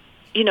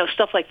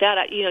 Stuff like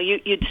that.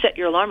 You'd set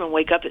your alarm and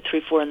wake up at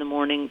 3-4 in the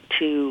morning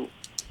to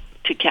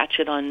catch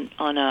it on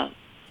a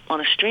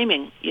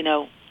streaming,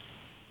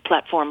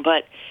 platform.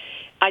 But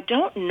I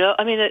don't know.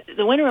 I mean,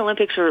 the Winter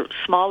Olympics are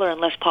smaller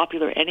and less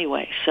popular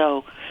anyway.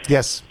 So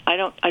yes, I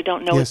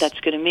don't know what that's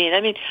going to mean.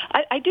 I mean,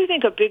 I do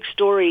think a big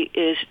story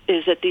is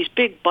that these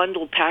big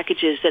bundled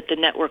packages that the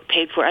network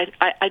paid for.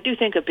 I do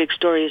think a big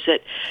story is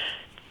that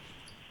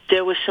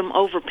there was some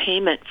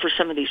overpayment for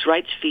some of these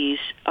rights fees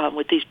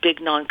with these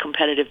big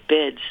non-competitive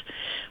bids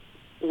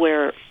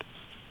where,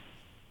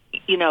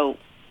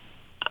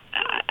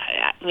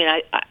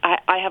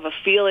 I have a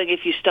feeling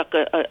if you stuck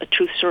a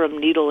truth serum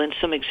needle in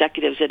some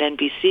executives at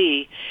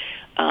NBC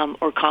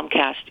or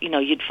Comcast,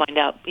 you'd find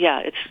out,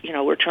 it's,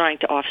 we're trying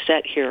to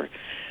offset here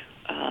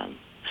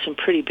some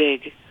pretty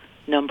big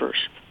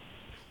numbers.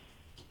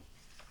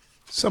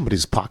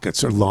 Somebody's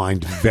pockets are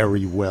lined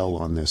very well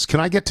on this. Can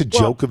I get to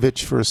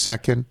Djokovic for a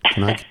second?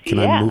 Can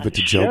I move it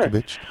to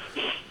Djokovic?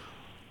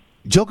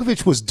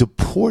 Djokovic was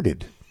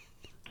deported.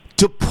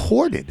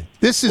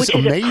 This is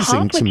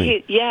amazing to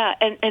me. Yeah,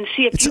 and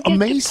see, if you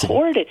get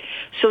deported.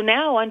 So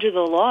now under the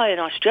law in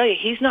Australia,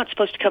 he's not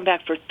supposed to come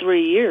back for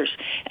 3 years.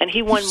 And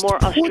he won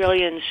more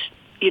Australians,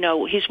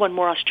 he's won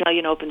more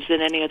Australian Opens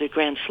than any other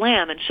Grand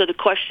Slam. And so the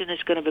question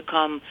is going to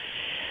become,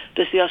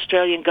 does the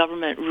Australian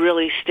government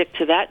really stick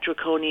to that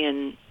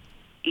draconian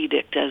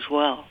edict as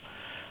well?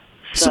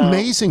 It's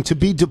amazing to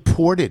be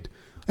deported.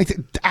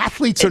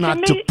 Athletes are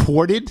not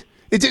deported.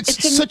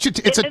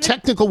 It's a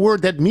technical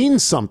word that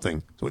means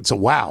something. So it's a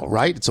wow,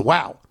 right? It's a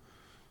wow.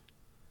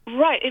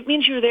 Right. It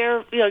means you're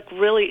there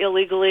really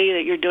illegally,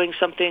 that you're doing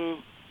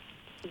something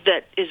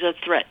that is a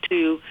threat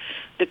to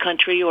the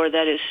country or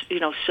that is,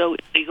 so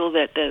illegal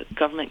that the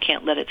government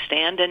can't let it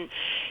stand. And,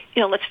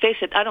 let's face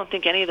it, I don't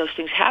think any of those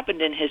things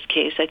happened in his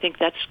case. I think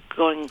that's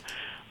going,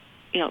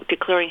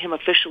 declaring him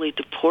officially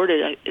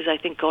deported is, I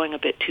think, going a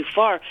bit too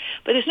far.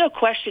 But there's no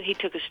question he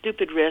took a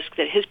stupid risk,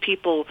 that his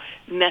people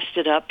messed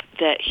it up,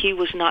 that he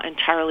was not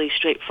entirely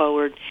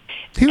straightforward.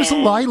 He was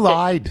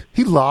lied.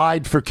 He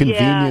lied for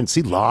convenience.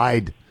 Yeah. He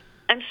lied.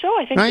 And so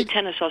I think the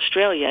Tennis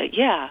Australia,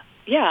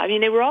 I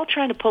mean, they were all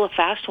trying to pull a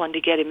fast one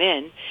to get him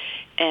in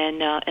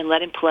and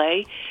let him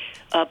play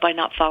by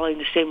not following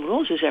the same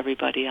rules as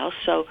everybody else.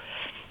 So,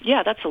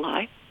 yeah, that's a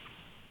lie.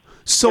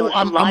 So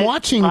I'm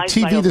watching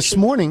TV this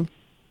morning.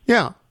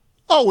 Yeah.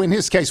 Oh, in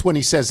his case, when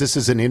he says this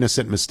is an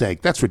innocent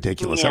mistake, that's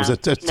ridiculous. Yeah.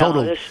 That was a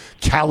total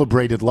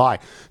calibrated lie.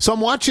 So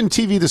I'm watching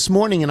TV this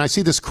morning, and I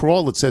see this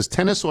crawl that says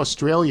Tennis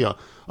Australia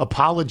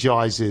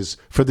apologizes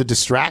for the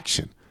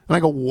distraction. And I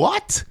go,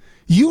 what?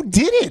 You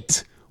did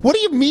it. What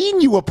do you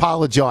mean you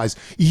apologize?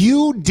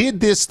 You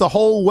did this the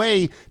whole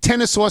way,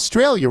 Tennis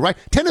Australia, right?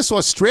 Tennis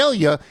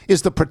Australia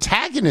is the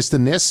protagonist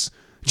in this.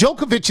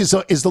 Djokovic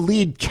is the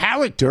lead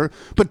character,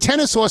 but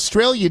Tennis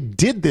Australia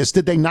did this.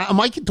 Did they not?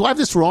 Do I have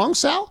this wrong,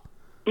 Sal?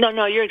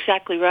 No, you're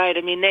exactly right.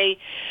 I mean,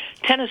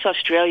 Tennis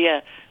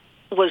Australia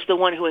was the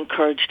one who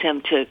encouraged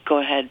him to go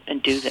ahead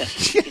and do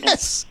this.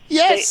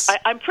 Yes.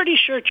 I'm pretty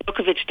sure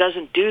Djokovic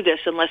doesn't do this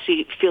unless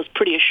he feels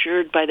pretty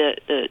assured by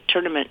the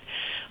tournament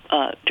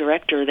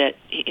director that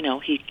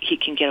he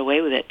can get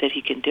away with it, that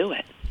he can do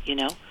it.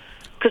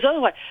 Because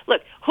otherwise,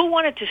 look, who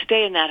wanted to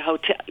stay in that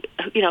hotel?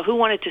 Who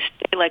wanted to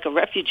stay like a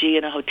refugee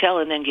in a hotel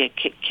and then get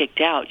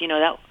kicked out?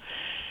 That.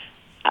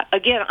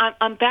 Again,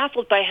 I'm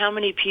baffled by how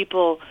many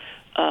people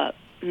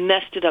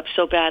messed it up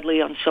so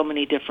badly on so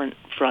many different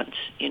fronts.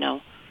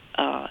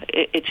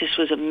 It just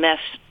was a mess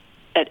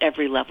at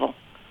every level.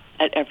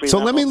 So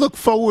let me look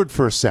forward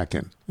for a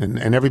second,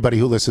 and everybody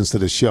who listens to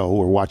the show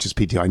or watches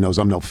PTI knows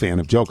I'm no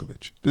fan of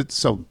Djokovic.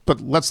 But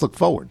let's look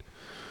forward.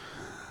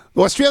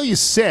 Australia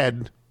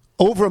said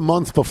over a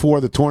month before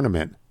the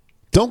tournament,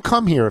 don't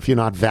come here if you're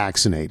not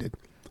vaccinated.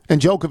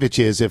 And Djokovic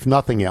is, if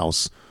nothing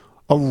else,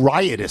 a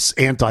riotous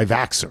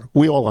anti-vaxxer.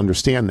 We all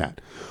understand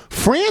that.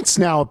 France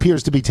now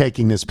appears to be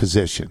taking this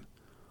position.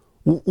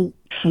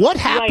 What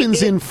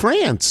happens in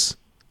France?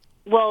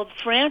 Well,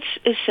 France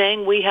is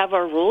saying we have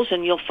our rules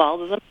and you'll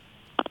follow them.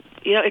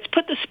 It's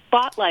put the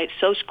spotlight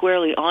so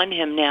squarely on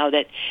him now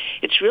that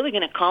it's really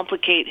going to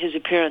complicate his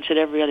appearance at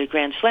every other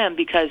Grand Slam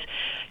because,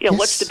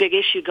 what's the big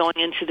issue going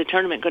into the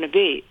tournament going to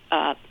be?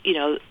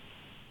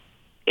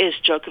 Is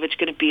Djokovic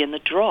going to be in the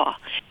draw?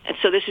 And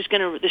so this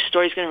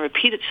story is going to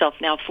repeat itself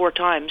now 3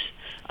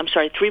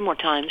 more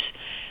times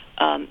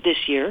this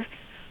year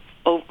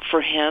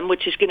for him,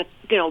 which is going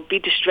to be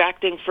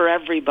distracting for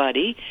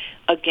everybody,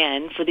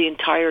 again, for the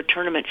entire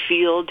tournament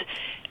field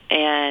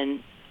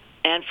and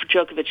for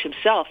Djokovic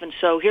himself. And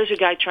so here's a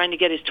guy trying to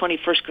get his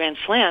 21st Grand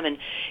Slam, and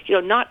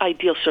not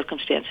ideal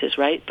circumstances,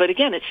 right? But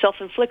again, it's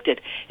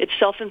self-inflicted. It's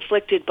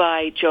self-inflicted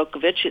by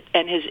Djokovic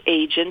and his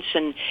agents,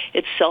 and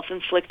it's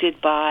self-inflicted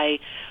by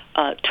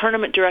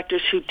tournament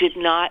directors who did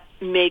not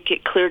make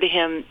it clear to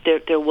him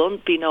there will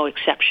be no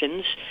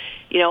exceptions.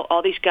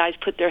 All these guys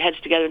put their heads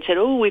together and said,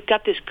 "Oh, we've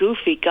got this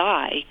goofy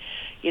guy,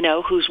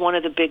 who's one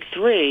of the big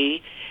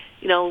three.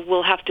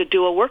 We'll have to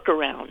do a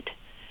workaround."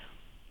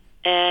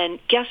 And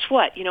guess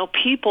what?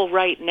 People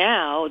right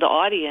now, the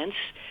audience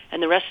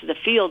and the rest of the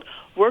field,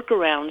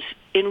 workarounds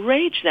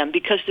enrage them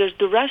because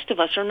the rest of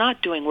us are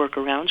not doing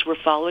workarounds. We're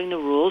following the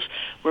rules.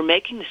 We're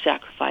making the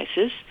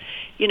sacrifices.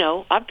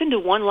 I've been to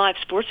one live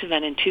sports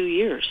event in 2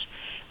 years.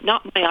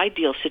 Not my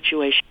ideal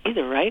situation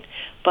either, right?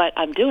 But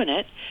I'm doing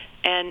it.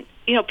 And,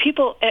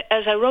 people,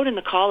 as I wrote in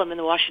the column in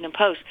the Washington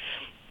Post,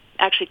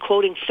 actually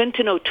quoting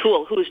Fintan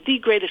O'Toole, who is the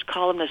greatest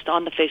columnist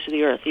on the face of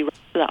the earth. He wrote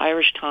for the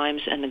Irish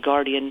Times and the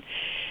Guardian.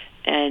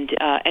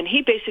 And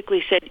he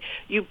basically said,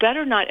 you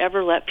better not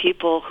ever let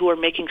people who are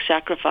making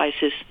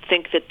sacrifices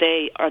think that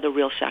they are the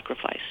real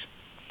sacrifice.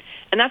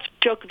 And that's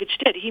what Djokovic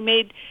did. He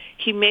made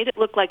it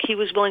look like he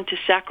was willing to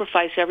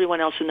sacrifice everyone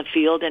else in the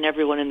field and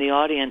everyone in the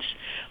audience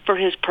for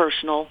his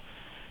personal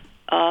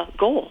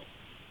goal.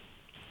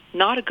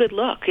 Not a good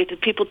look.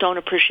 People don't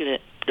appreciate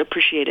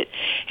it.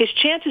 His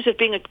chances of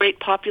being a great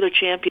popular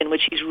champion,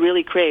 which he's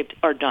really craved,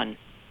 are done.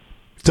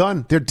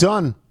 Done. They're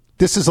done.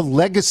 This is a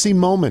legacy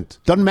moment.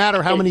 Doesn't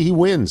matter how many he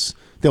wins.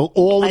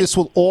 This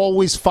will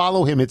always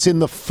follow him. It's in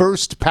the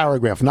first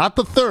paragraph, not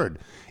the third.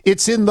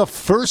 It's in the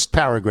first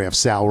paragraph,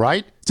 Sal,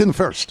 right? It's in the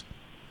first.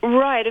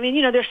 Right. I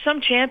mean, there's some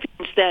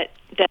champions that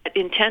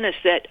in tennis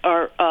that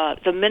are,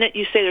 the minute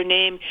you say their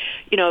name,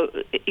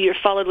 you're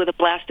followed with a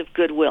blast of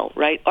goodwill,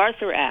 right?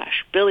 Arthur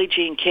Ashe, Billie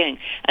Jean King.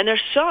 And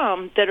there's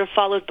some that are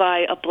followed by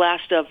a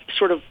blast of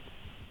sort of,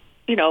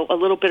 a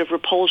little bit of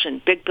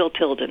repulsion. Big Bill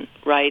Tilden,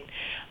 right?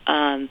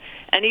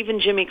 And even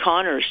Jimmy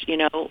Connors,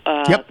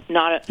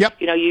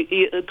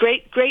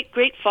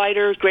 great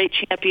fighter, great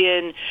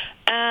champion.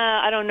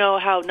 I don't know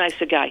how nice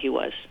a guy he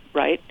was,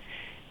 right?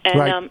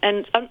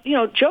 And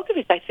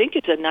Djokovic, I think,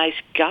 is a nice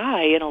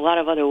guy in a lot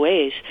of other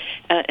ways,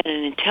 and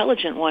an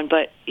intelligent one.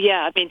 But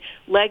yeah, I mean,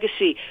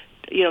 legacy,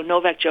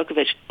 Novak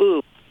Djokovic,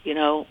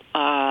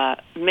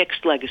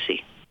 mixed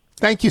legacy.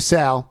 Thank you,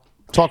 Sal.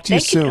 Talk to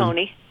you soon. Thank you,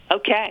 Tony.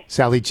 Okay.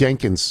 Sally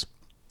Jenkins.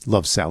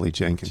 Love Sally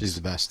Jenkins. She's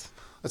the best.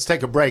 Let's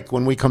take a break.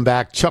 When we come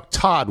back, Chuck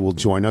Todd will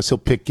join us. He'll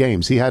pick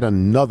games. He had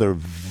another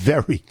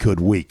very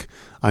good week.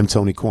 I'm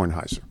Tony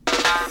Kornheiser.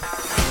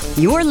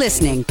 You're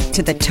listening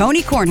to The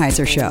Tony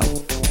Kornheiser Show.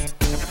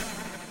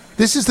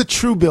 This is the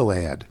Truebill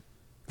ad.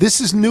 This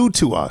is new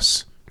to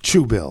us,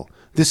 Truebill.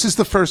 This is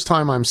the first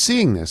time I'm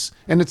seeing this,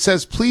 and it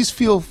says, please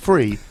feel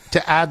free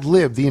to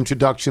ad-lib the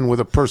introduction with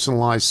a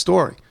personalized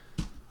story.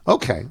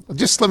 Okay,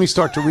 just let me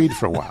start to read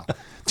for a while.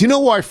 Do you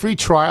know why free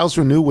trials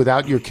renew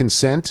without your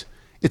consent?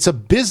 It's a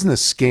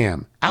business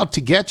scam out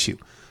to get you.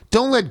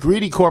 Don't let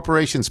greedy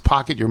corporations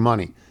pocket your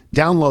money.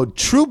 Download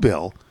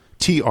Truebill,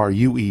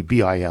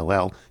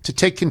 Truebill, to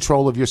take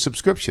control of your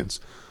subscriptions.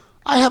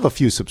 I have a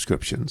few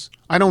subscriptions.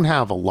 I don't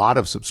have a lot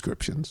of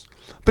subscriptions.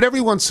 But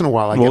every once in a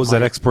while I get What was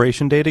that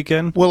expiration date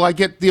again? Well, I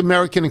get the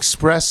American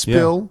Express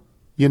bill,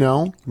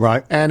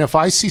 Right. And if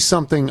I see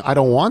something I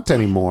don't want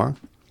anymore,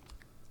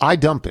 I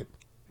dump it.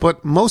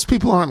 But most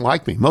people aren't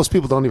like me. Most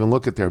people don't even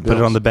look at their bills.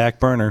 Put it on the back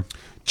burner.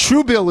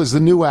 Truebill is the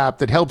new app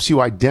that helps you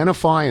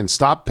identify and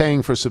stop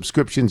paying for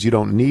subscriptions you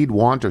don't need,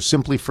 want, or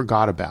simply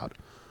forgot about.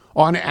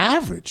 On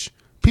average,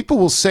 people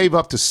will save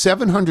up to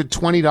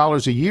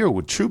 $720 a year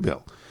with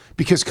Truebill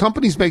because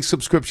companies make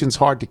subscriptions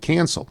hard to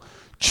cancel.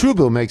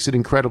 Truebill makes it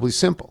incredibly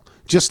simple.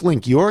 Just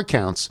link your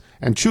accounts,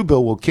 and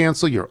Truebill will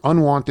cancel your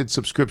unwanted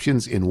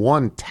subscriptions in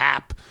one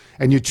tap.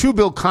 And your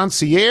Truebill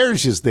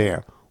concierge is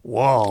there.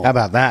 Whoa. How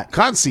about that?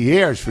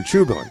 Concierge for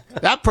Truebill.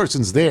 That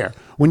person's there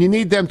when you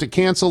need them to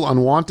cancel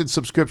unwanted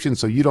subscriptions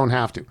so you don't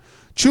have to.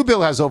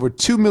 Truebill has over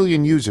 2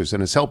 million users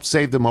and has helped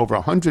save them over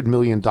 $100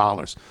 million.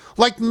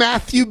 Like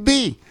Matthew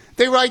B.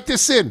 They write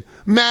this in.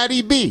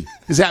 Matty B.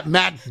 Is that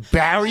Matt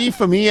Barry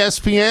from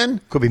ESPN?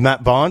 Could be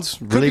Matt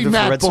Barnes, reliever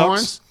for Red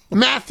Sox.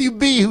 Matthew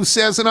B., who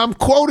says, and I'm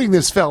quoting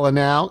this fella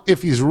now,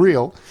 if he's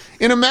real,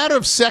 in a matter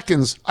of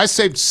seconds, I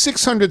saved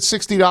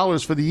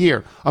 $660 for the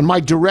year on my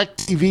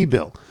DirecTV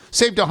bill.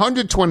 Saved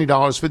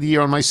 $120 for the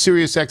year on my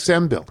Sirius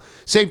XM bill.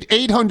 Saved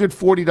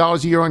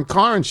 $840 a year on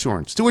car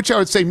insurance. To which I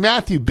would say,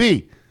 Matthew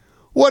B.,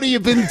 what have you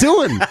been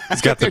doing?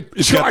 It's got the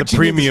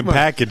premium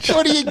package.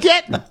 What are you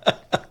getting?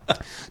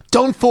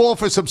 Don't fall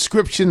for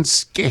subscription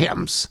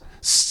scams.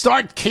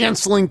 Start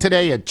canceling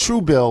today at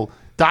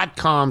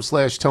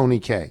Truebill.com/Tony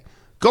K.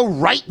 Go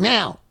right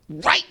now.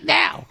 Right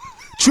now.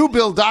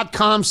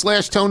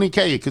 Truebill.com/Tony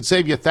K. It could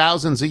save you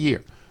thousands a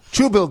year.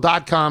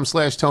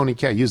 Truebill.com/Tony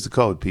K. Use the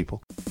code,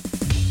 people.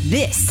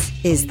 This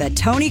is the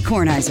Tony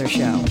Kornheiser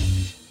Show.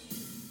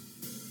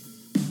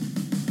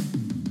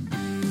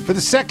 For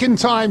the second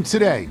time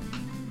today,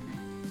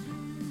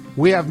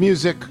 we have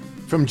music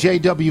from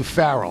J.W.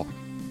 Farrell.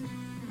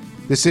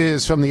 This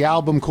is from the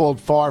album called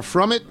Far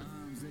From It,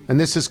 and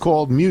this is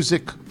called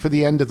Music for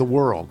the End of the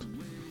World.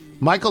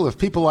 Michael, if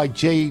people like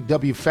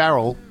J.W.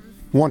 Farrell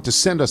want to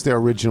send us their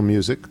original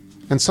music,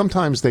 and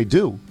sometimes they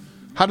do,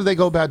 how do they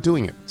go about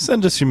doing it?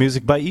 Send us your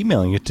music by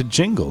emailing it to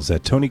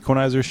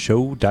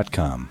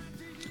jingles@TonyKornheiserShow.com.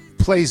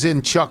 Plays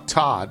in Chuck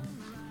Todd.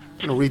 I'm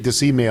going to read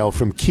this email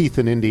from Keith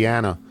in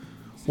Indiana.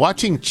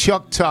 Watching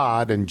Chuck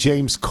Todd and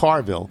James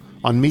Carville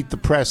on Meet the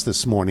Press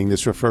this morning,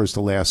 this refers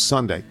to last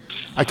Sunday,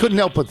 I couldn't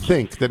help but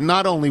think that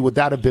not only would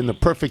that have been the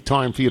perfect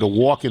time for you to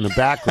walk in the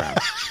background,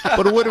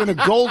 but it would have been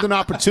a golden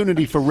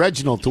opportunity for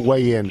Reginald to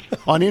weigh in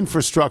on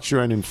infrastructure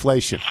and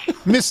inflation.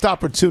 Missed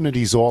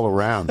opportunities all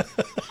around.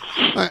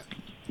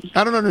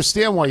 I don't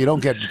understand why you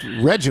don't get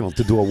Reginald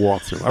to do a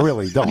walkthrough. I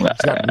really don't. He's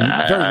got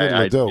very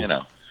little to do. You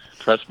know,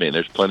 trust me,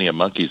 there's plenty of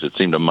monkeys that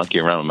seem to monkey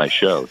around with my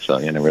show, so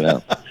you never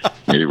know.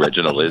 Maybe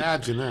Reginald is.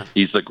 Imagine that.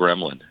 He's the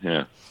gremlin,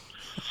 yeah.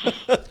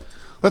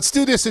 Let's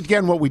do this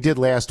again, what we did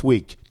last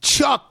week.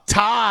 Chuck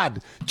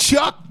Todd,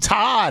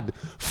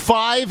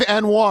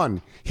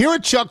 5-1. Here are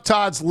Chuck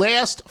Todd's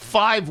last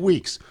 5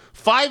 weeks.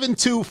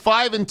 5-2,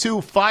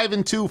 5-2,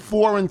 5-2,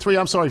 4-3.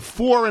 I'm sorry,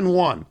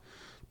 4-1.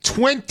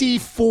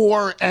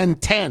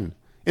 24-10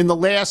 in the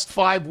last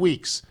 5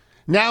 weeks.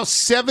 Now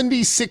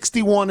 70,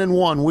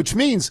 61-1, which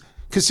means,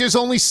 because there's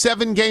only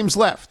 7 games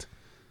left,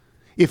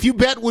 if you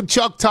bet with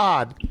Chuck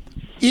Todd,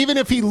 even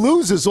if he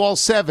loses all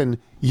 7,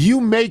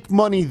 you make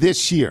money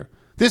this year.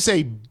 This is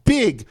a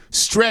big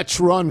stretch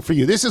run for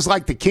you. This is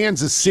like the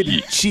Kansas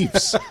City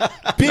Chiefs.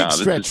 Big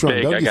stretch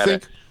run, don't you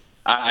think?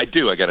 I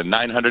do. I got a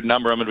 900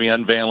 number I'm going to be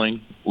unveiling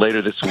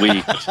later this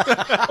week.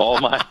 All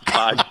my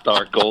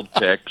 5-star gold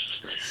picks.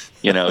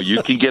 You know,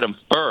 you can get them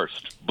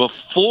first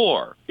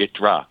before it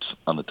drops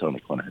on the Tony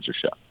Kornheiser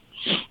Show.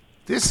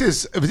 It's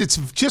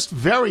just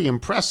very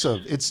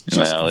impressive. It's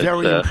just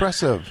very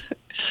impressive.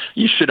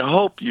 You should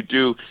hope you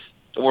do.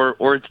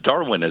 Or it's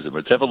Darwinism.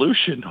 It's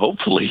evolution.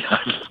 Hopefully,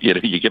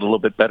 you get a little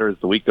bit better as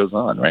the week goes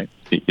on, right?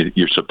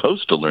 You're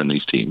supposed to learn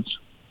these teams.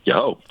 You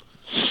hope.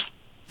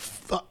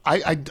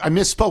 I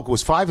misspoke. It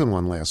was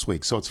 5-1 last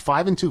week, so it's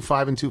 5-2,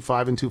 5-2,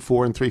 5-2,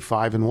 4-3,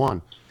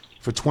 5-1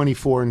 for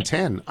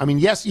 24-10. I mean,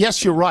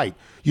 yes, you're right.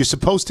 You're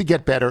supposed to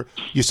get better.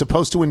 You're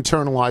supposed to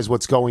internalize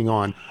what's going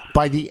on.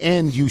 By the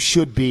end, you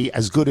should be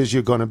as good as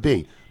you're going to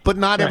be. But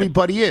not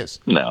everybody is.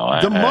 No,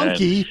 the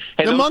monkey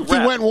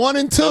refs, went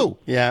 1-2.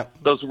 Yeah,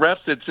 those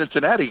refs in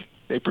Cincinnati,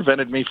 they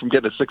prevented me from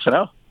getting a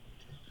 6-0.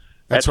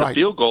 That's right. The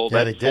field goal.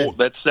 Yeah,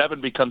 that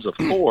 7 becomes a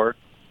 4.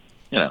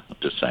 You know, I'm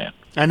just saying.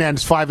 And then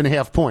it's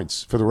 5.5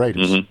 points for the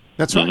Raiders. Mm-hmm.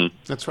 That's right. Mm-hmm.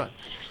 That's right.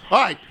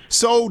 All right.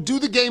 So, do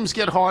the games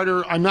get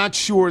harder? I'm not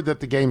sure that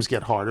the games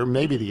get harder.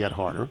 Maybe they get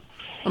harder.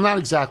 I'm not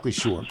exactly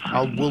sure.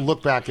 We'll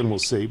look back and we'll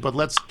see. But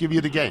let's give you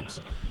the games.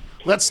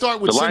 Let's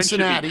start with Cincinnati.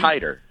 The line should be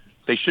tighter.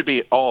 They should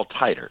be all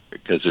tighter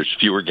because there's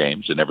fewer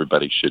games and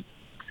everybody should,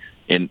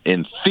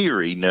 in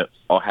theory,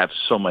 have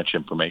so much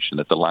information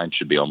that the line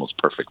should be almost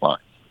perfect line.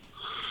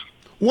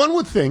 One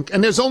would think,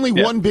 and there's only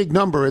one big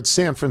number at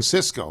San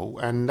Francisco,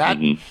 and that,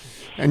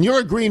 and you're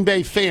a Green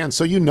Bay fan,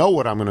 so you know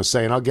what I'm going to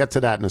say, and I'll get to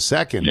that in a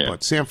second. Yeah.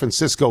 But San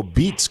Francisco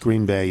beats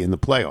Green Bay in the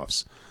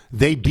playoffs.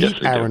 They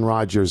beat Aaron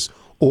Rodgers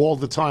all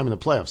the time in the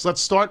playoffs.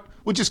 Let's start.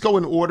 We'll just go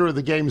in order of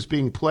the games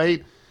being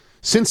played.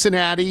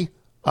 Cincinnati,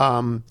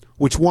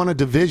 which won a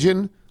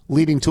division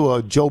leading to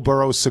a Joe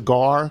Burrow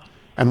cigar,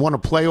 and won a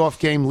playoff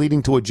game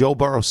leading to a Joe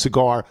Burrow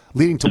cigar,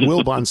 leading to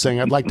Wilbon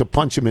saying, I'd like to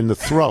punch him in the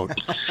throat.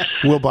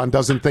 Wilbon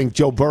doesn't think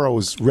Joe Burrow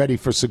is ready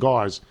for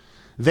cigars.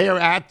 They are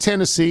at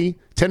Tennessee.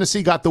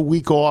 Tennessee got the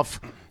week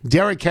off.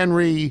 Derrick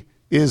Henry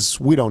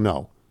we don't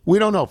know. We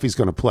don't know if he's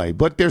going to play,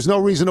 but there's no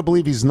reason to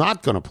believe he's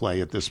not going to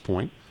play at this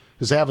point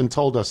because they haven't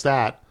told us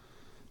that.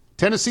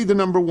 Tennessee, the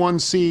number 1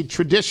 seed.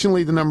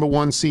 Traditionally, the number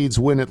 1 seeds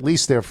win at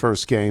least their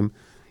first game.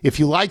 If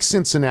you like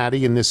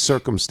Cincinnati in this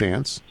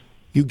circumstance,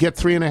 you get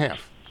 3.5.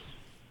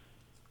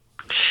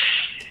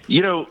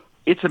 You know,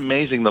 it's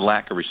amazing the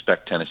lack of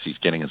respect Tennessee's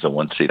getting as a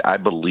 1 seed. I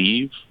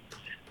believe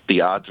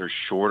the odds are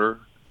shorter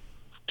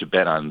to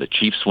bet on the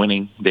Chiefs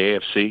winning the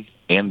AFC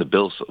and the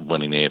Bills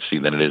winning the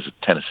AFC than it is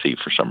Tennessee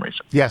for some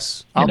reason.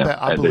 Yes,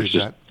 I believe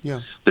that.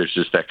 Yeah, there's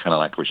just that kind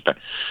of lack of respect.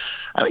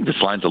 I think this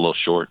line's a little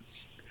short.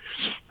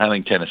 I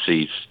think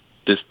Tennessee's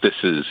this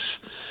is.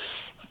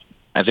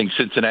 I think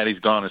Cincinnati's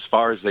gone as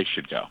far as they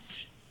should go.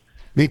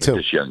 Me too.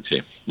 This young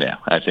team. Yeah,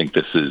 I think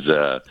this is.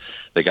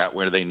 They got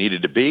where they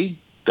needed to be.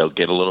 They'll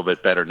get a little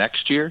bit better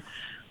next year.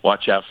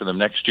 Watch out for them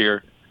next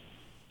year.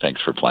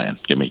 Thanks for playing.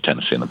 Give me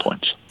Tennessee in the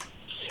points.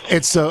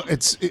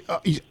 That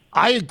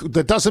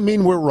doesn't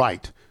mean we're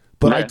right,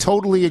 but I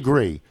totally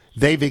agree.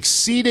 They've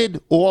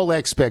exceeded all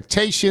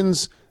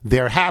expectations.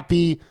 They're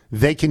happy.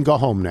 They can go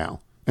home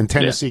now, and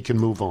Tennessee can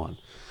move on.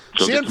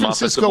 San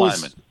Francisco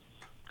is.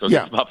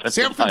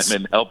 San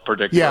Francisco help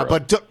predict. Yeah,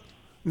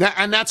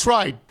 and that's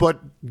right. But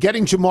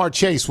getting Jamar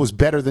Chase was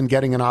better than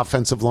getting an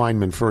offensive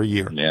lineman for a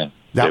year. Yeah,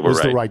 that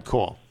was the right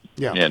call.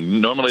 Yeah,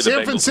 normally the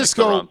Bengals make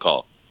the wrong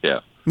call.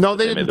 Yeah, no,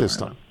 they didn't this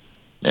time.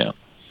 Yeah,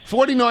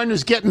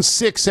 49ers getting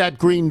 6 at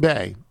Green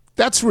Bay.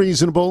 That's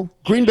reasonable.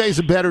 Green Bay's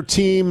a better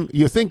team.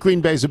 You think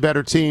Green Bay's a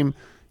better team.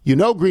 You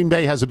know Green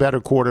Bay has a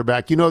better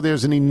quarterback. You know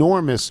there's an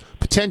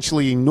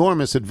potentially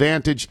enormous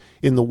advantage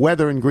in the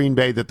weather in Green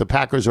Bay that the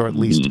Packers are at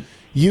least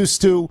used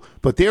to.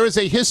 But there is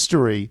a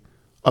history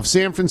of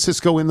San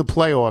Francisco in the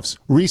playoffs,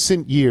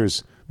 recent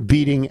years,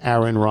 beating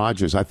Aaron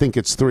Rodgers. I think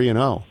it's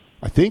 3-0.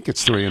 I think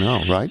it's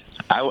 3-0, right?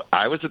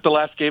 I was at the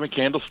last game of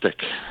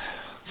Candlestick.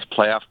 It's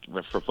playoff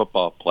for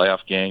football,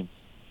 playoff game.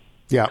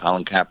 Yeah.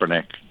 Colin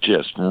Kaepernick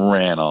just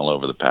ran all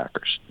over the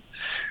Packers.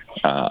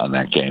 On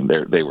that game,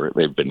 they've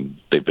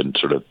been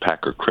sort of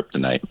Packer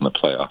kryptonite in the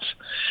playoffs.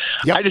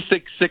 Yep. I just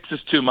think 6 is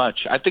too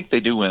much. I think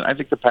they do win. I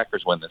think the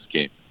Packers win this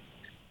game.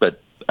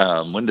 But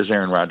when does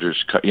Aaron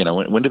Rodgers?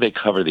 When do they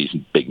cover these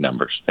big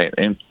numbers?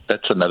 And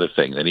that's another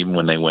thing that even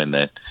when they win,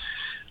 that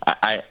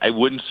I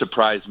wouldn't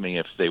surprise me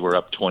if they were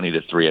up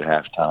 20-3 at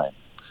halftime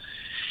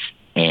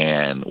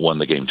and won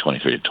the game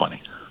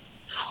 23-20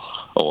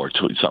 or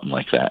something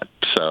like that.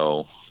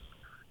 So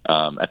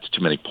that's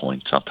too many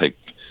points. I'll take.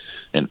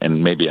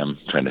 And maybe I'm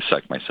trying to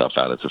psych myself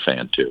out as a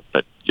fan too,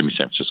 but give me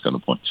San Francisco in the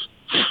points.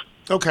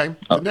 Okay.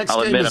 The next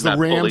I'll game admit is I'm the not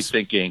fully Rams.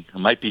 thinking. I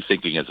might be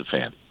thinking as a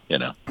fan.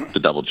 The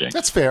double jinx.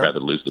 That's fair. Rather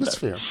lose the bet. That's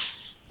fair.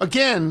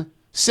 Again,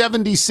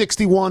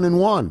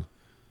 70-61-1.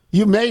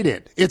 You made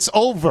it. It's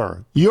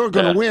over. You're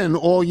going to win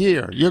all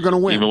year. You're going to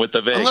win. Even with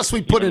the Vegas. Unless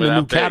we put in a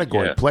new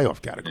category,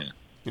 playoff category.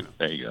 Yeah.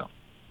 There you go.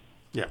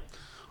 Yeah.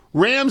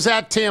 Rams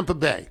at Tampa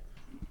Bay.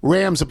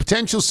 Rams, a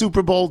potential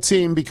Super Bowl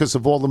team because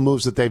of all the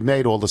moves that they've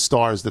made, all the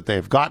stars that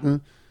they've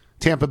gotten.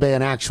 Tampa Bay,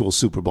 an actual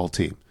Super Bowl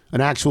team,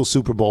 an actual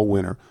Super Bowl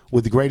winner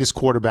with the greatest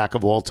quarterback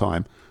of all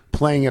time,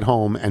 playing at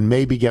home and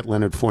maybe get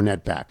Leonard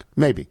Fournette back.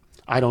 Maybe.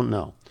 I don't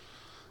know.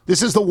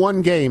 This is the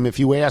one game, if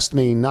you asked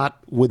me, not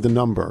with the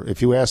number,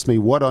 if you asked me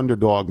what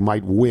underdog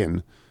might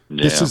win,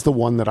 this is the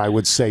one that I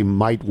would say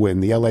might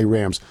win, the LA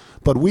Rams.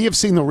 But we have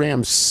seen the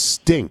Rams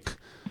stink.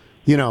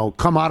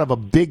 Come out of a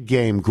big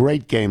game,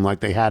 great game like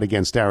they had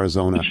against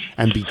Arizona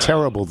and be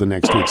terrible the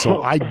next week.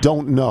 So I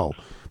don't know.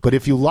 But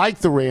if you like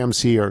the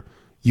Rams here,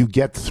 you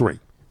get 3.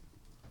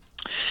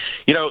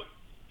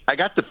 I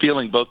got the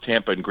feeling both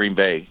Tampa and Green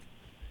Bay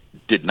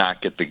did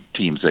not get the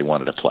teams they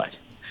wanted to play,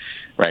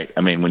 right?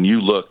 I mean, when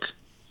you look,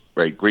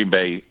 right, Green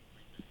Bay,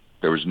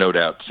 there was no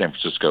doubt San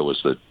Francisco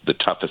was the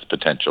toughest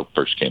potential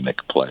first game they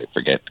could play.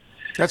 Forget.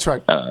 That's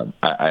right.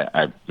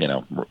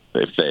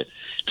 If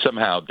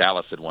somehow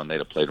Dallas had won, they'd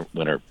have played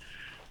winner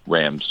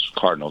Rams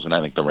Cardinals, and I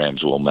think the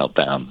Rams will melt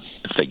down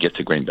if they get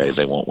to Green Bay.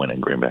 They won't win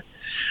in Green Bay,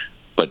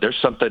 but there's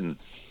something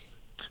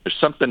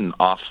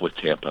off with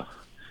Tampa.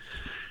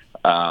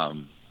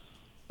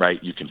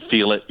 Right? You can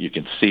feel it, you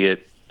can see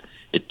it.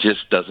 It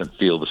just doesn't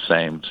feel the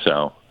same.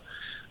 So,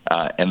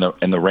 and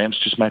the Rams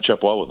just match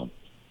up well with them.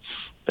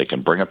 They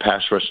can bring a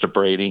pass rush to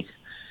Brady.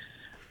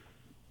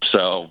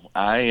 So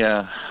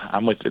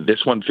I'm with you.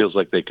 This one feels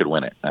like they could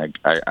win it.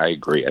 I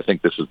agree. I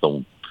think this is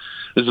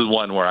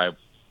one where I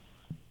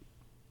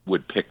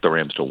would pick the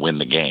Rams to win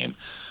the game,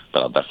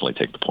 but I'll definitely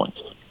take the points.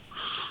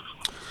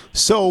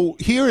 So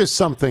here is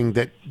something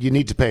that you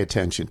need to pay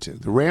attention to.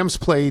 The Bucs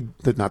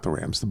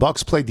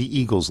played the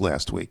Eagles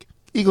last week.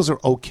 Eagles are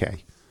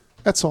okay.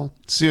 That's all.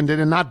 See,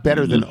 they're not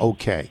better than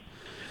okay.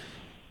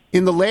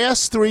 In the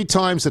last 3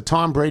 times that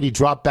Tom Brady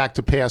dropped back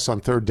to pass on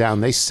third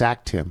down, they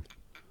sacked him.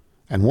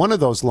 And one of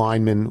those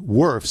linemen,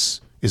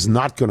 Wirfs, is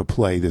not going to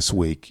play this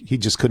week. He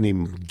just couldn't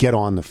even get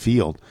on the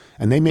field.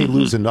 And they may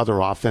lose another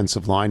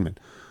offensive lineman.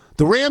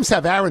 The Rams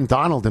have Aaron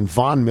Donald and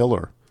Von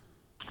Miller.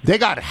 They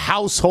got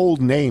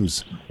household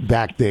names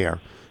back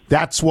there.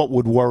 That's what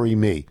would worry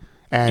me.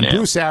 And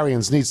Bruce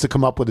Arians needs to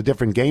come up with a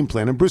different game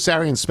plan. And Bruce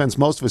Arians spends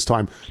most of his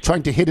time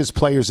trying to hit his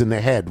players in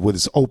the head with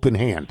his open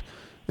hand.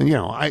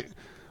 And,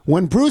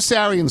 when Bruce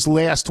Arians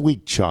last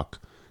week, Chuck,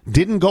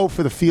 didn't go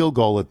for the field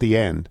goal at the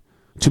end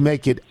to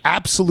make it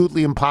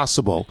absolutely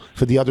impossible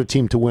for the other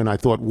team to win, I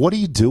thought, what are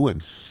you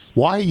doing?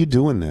 Why are you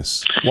doing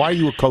this? Why are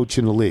you a coach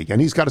in the league? And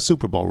he's got a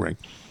Super Bowl ring.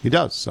 He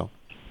does, so.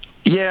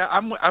 Yeah,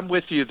 I'm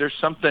with you. There's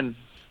something,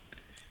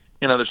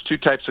 there's 2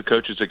 types of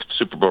coaches that get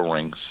Super Bowl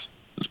rings.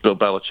 There's Bill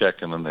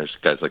Belichick, and then there's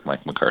guys like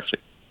Mike McCarthy.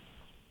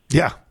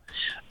 Yeah.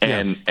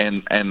 And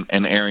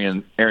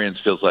Arians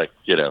feels like,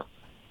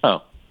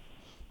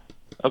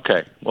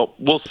 okay, well,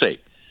 we'll see.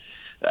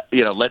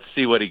 let's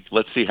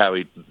see how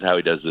he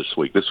does this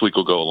week. This week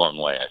will go a long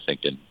way, I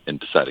think, in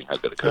deciding how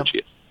good a coach he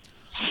is.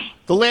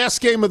 The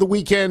last game of the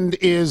weekend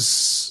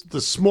is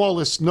the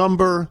smallest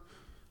number.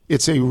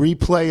 It's a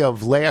replay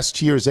of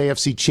last year's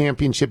AFC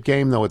Championship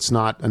game, though it's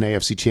not an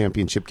AFC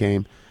Championship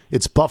game.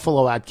 It's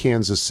Buffalo at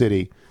Kansas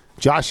City.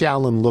 Josh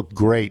Allen looked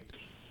great.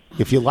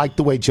 If you liked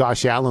the way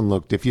Josh Allen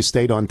looked, if you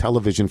stayed on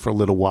television for a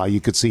little while,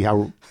 you could see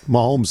how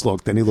Mahomes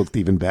looked, and he looked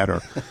even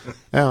better.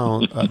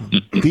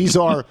 These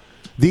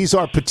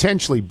are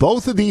potentially,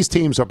 both of these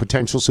teams are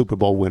potential Super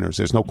Bowl winners.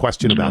 There's no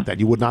question about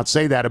that. You would not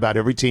say that about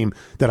every team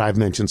that I've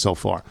mentioned so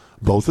far.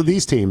 Both of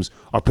these teams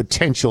are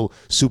potential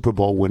Super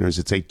Bowl winners.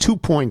 It's a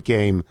 2-point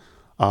game.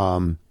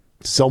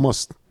 It's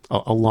almost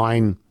a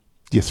line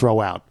you throw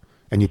out,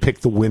 and you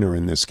pick the winner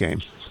in this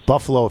game.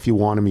 Buffalo, if you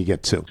want them, you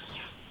get 2.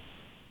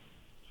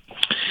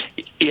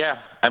 Yeah,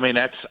 I mean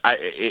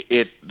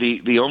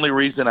the only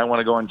reason I want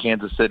to go on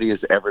Kansas City is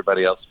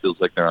everybody else feels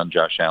like they're on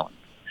Josh Allen.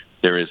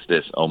 There is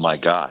this, oh my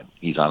God,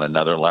 he's on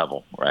another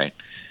level, right?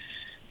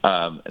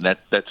 And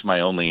that's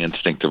my only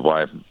instinct of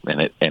why,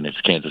 and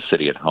it's Kansas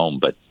City at home,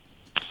 but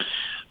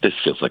this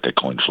feels like a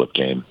coin flip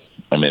game.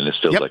 I mean, this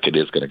feels like it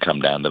is going to come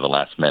down to the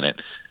last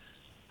minute.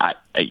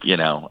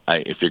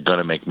 If you're going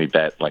to make me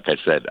bet, like I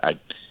said,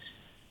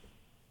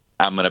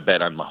 I'm going to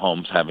bet on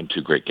Mahomes having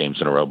 2 great games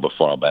in a row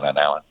before I'll bet on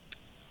Allen,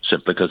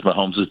 simply because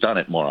Mahomes has done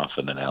it more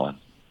often than Allen.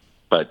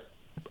 But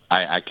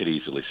I could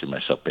easily see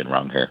myself being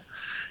wrong here.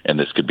 And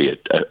this could be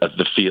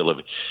the feel of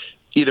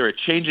either a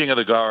changing of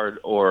the guard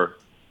or,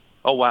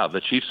 oh, wow,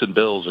 the Chiefs and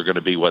Bills are going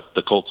to be what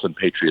the Colts and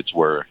Patriots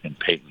were in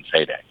Peyton's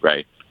heyday,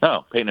 right?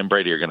 No, Peyton and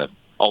Brady are going to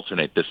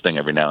alternate this thing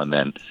every now and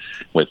then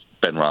with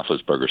Ben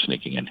Roethlisberger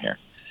sneaking in here.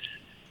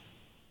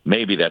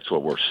 Maybe that's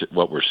what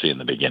we're seeing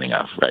the beginning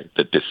of, right?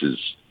 That this is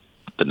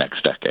the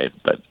next decade.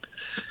 But,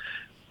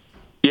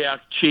 yeah,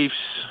 Chiefs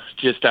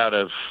just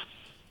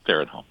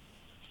they're at home.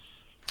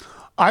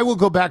 I will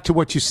go back to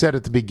what you said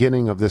at the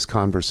beginning of this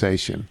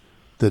conversation,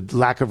 the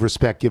lack of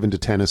respect given to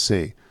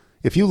Tennessee.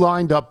 If you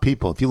lined up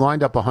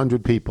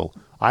 100 people,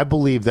 I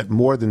believe that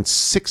more than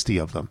 60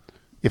 of them,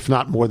 if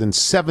not more than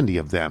 70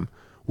 of them,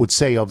 would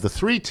say of the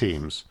 3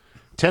 teams,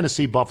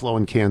 Tennessee, Buffalo,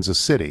 and Kansas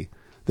City,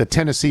 that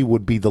Tennessee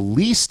would be the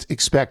least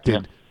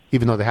expected,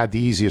 even though they had the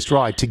easiest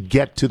ride, to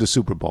get to the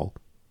Super Bowl.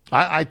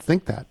 I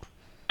think that.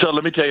 So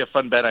let me tell you a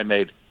fun bet I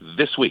made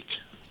this week.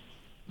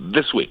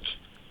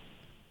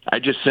 I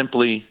just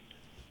simply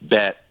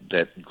bet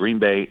that Green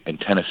Bay and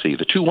Tennessee,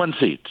 the 2 1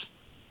 seeds,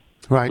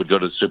 would go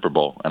to the Super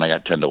Bowl, and I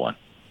got 10-1.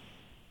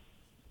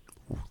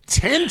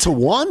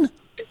 10-1?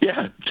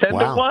 Yeah,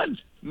 10-1.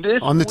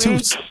 This on the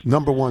week, 2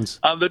 number ones.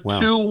 On the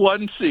 2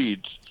 1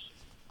 seeds.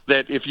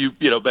 That if you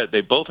bet,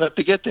 they both have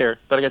to get there,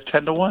 but I got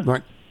 10-1.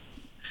 Right.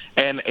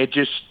 And it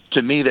just,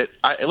 to me,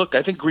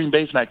 I think Green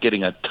Bay's not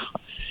getting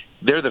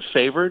they're the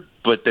favorite,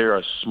 but they're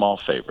a small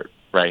favorite,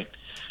 right?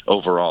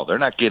 Overall, they're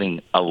not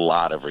getting a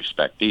lot of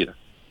respect either.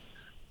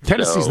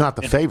 Tennessee's not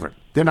the favorite.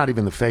 They're not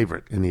even the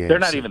favorite in the AFC. They're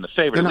not even the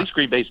favorite. At least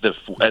Green Bay's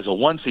as a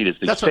 1 seed is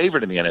the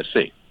favorite in the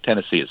NFC.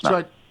 Tennessee is not.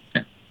 That's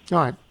right. Yeah.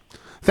 All right.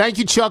 Thank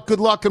you, Chuck. Good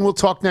luck, and we'll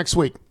talk next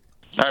week.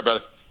 All right,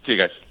 brother. See you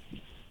guys.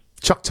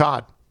 Chuck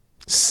Todd,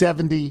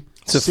 70,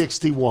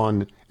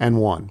 61, and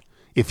 1.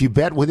 If you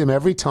bet with him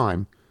every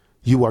time,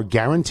 you are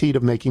guaranteed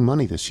of making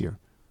money this year.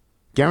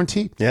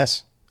 Guaranteed?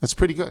 Yes. That's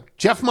pretty good.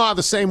 Jeff Ma,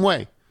 the same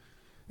way.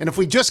 And if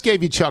we just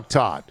gave you Chuck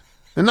Todd,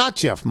 and not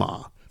Jeff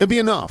Ma, it'd be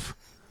enough.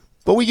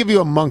 But we give you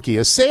a monkey,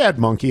 a sad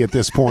monkey at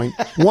this point.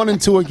 1 and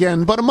 2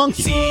 again, but a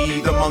monkey. See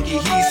the monkey,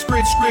 he's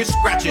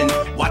scratching,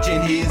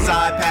 watching his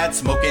iPad,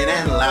 smoking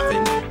and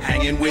laughing,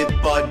 hanging with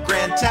Bud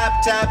Grant,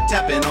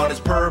 tapping on his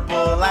purple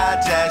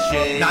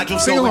attaché.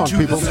 Nigel's going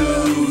to the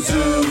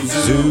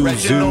zoo.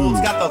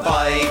 Reginald's got the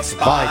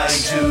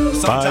bikes, too.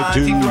 Sometimes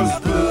he throws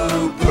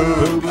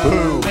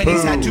poo. When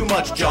he's had too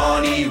much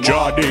Johnny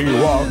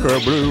Walker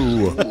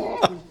Blue.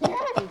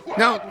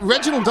 Now,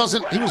 Reginald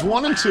he was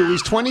 1 and 2.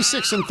 He's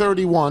 26 and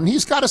 31.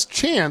 He's got a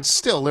chance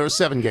still. There are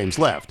 7 games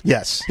left.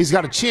 Yes. He's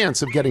got a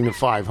chance of getting to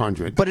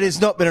 500. But it has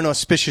not been an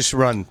auspicious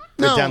run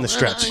down the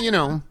stretch. I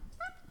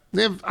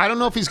don't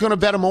know if he's going to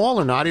bet them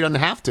all or not. He doesn't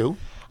have to.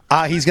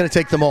 He's going to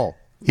take them all.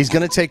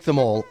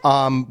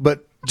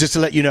 But just to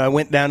let you know, I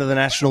went down to the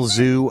National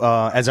Zoo,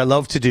 as I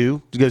love to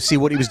do, to go see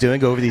what he was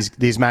doing, go over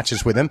these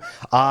matches with him.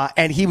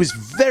 And he was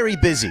very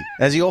busy,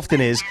 as he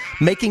often is,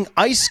 making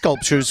ice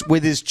sculptures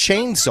with his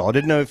chainsaw. I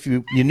didn't know if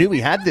you knew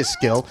he had this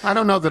skill. I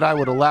don't know that I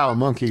would allow a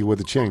monkey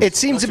with a chainsaw. It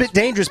seems a bit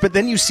dangerous, but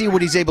then you see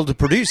what he's able to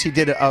produce. He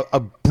did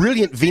a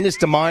brilliant Venus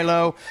de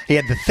Milo. He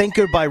had the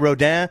Thinker by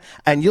Rodin,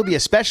 and you'll be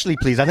especially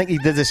pleased. I think he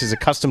did this as a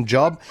custom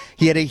job.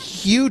 He had a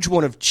huge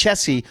one of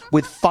Chessie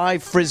with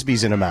 5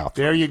 Frisbees in her mouth.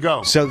 There you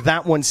go. So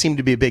that one seemed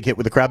to be a big hit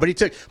with the crowd, but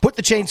he put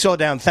the chainsaw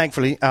down,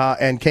 thankfully,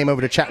 and came over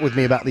to chat with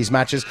me about these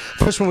matches.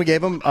 First one we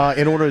gave him,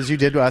 in order as you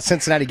did,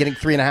 Cincinnati getting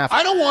 3.5.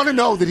 I don't want to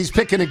know that he's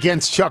picking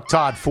against Chuck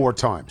Todd 4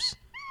 times.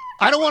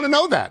 I don't want to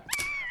know that.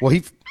 Well,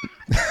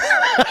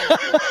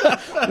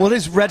 Well,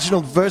 it's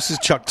Reginald versus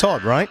Chuck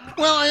Todd, right?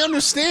 Well, I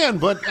understand,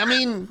 but I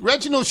mean,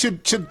 Reginald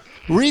should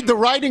read the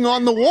writing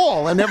on the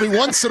wall and every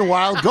once in a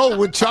while go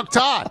with Chuck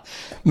Todd.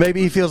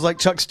 Maybe he feels like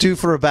Chuck's due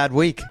for a bad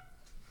week.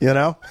 You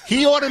know?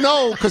 He ought to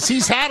know because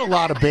he's had a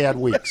lot of bad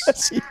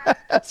weeks.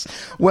 Yes.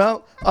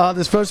 Well,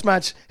 this first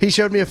match, he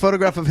showed me a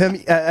photograph of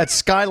him at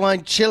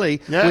Skyline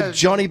Chili with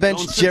Johnny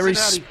Bench,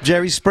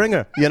 Jerry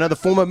Springer, the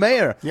former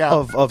mayor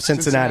of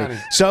Cincinnati.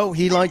 So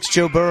he likes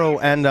Joe Burrow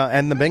and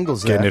the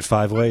Bengals there. Getting it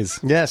 5 ways.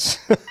 Yes.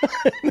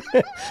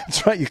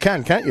 That's right. You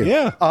can, can't you?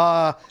 Yeah.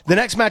 The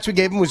next match we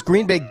gave him was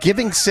Green Bay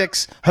giving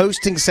 6,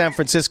 hosting San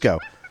Francisco.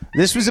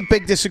 This was a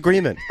big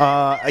disagreement.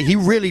 He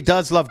really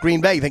does love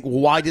Green Bay. You think,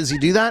 why does he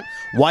do that?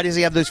 Why does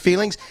he have those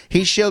feelings?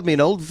 He showed me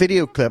an old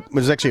video clip, it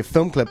was actually a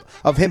film clip,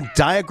 of him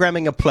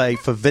diagramming a play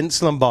for Vince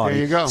Lombardi.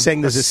 There you go.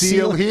 Saying there's a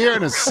seal here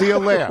and a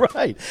seal there.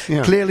 Right.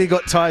 Yeah. Clearly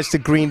got ties to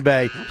Green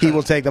Bay. He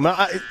will take them.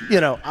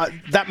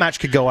 That match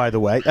could go either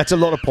way. That's a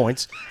lot of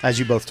points, as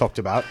you both talked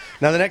about.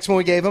 Now, the next one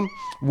we gave him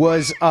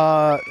was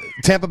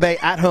Tampa Bay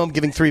at home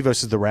giving 3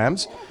 versus the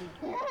Rams.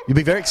 You'll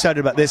be very excited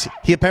about this.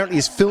 He apparently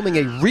is filming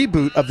a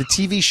reboot of the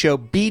TV show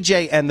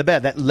BJ and the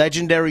Bear, that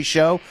legendary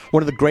show,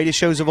 one of the greatest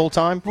shows of all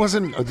time. It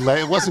wasn't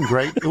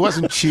great. It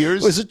wasn't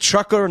Cheers. Was it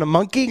Trucker and a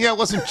Monkey? Yeah, it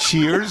wasn't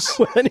Cheers.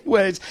 Well,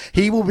 anyways,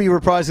 he will be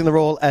reprising the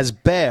role as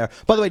Bear.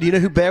 By the way, do you know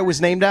who Bear was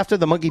named after?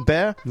 The monkey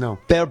Bear? No.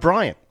 Bear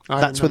Bryant.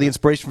 That's where the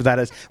inspiration for that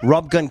is.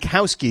 Rob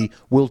Gronkowski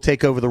will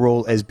take over the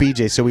role as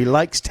BJ. So he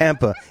likes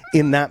Tampa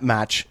in that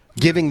match,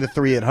 giving the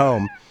 3 at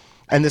home.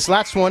 And this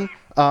last one,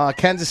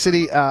 Kansas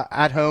City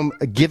at home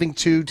giving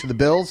 2 to the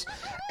Bills.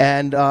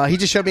 And he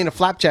just showed me in a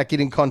flapjack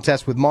eating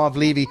contest with Marv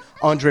Levy,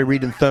 Andre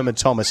Reed, and Thurman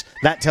Thomas.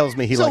 That tells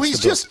me he likes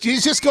the Bills. So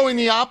he's just going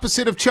the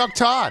opposite of Chuck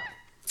Todd.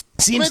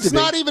 It's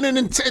not even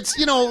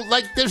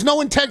there's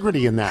no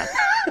integrity in that.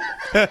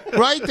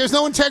 Right? There's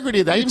no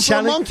integrity in that, even for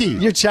a monkey.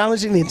 You're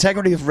challenging the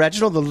integrity of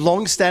Reginald, the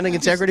long-standing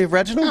integrity of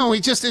Reginald? No,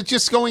 it's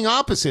just going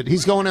opposite.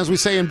 He's going, as we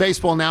say in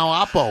baseball now,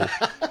 oppo.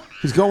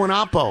 He's going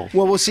oppo.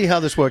 Well, we'll see how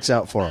this works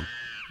out for him.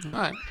 All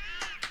right.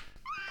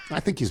 I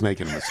think he's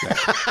making a mistake.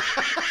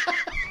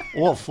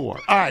 All 4.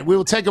 All right, we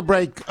will take a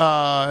break.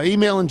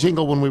 Email and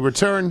jingle when we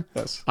return.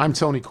 Yes. I'm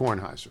Tony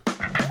Kornheiser.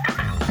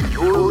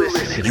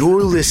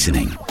 You're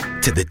listening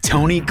to the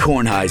Tony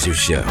Kornheiser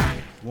Show.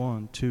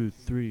 1, 2,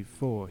 3,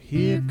 4.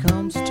 Here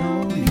comes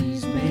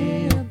Tony's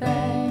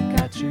mailbag.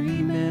 Got your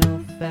email,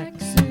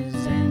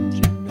 faxes, and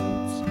your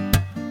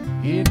notes.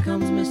 Here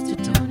comes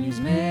Mr. Tony's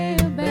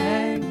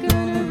mailbag.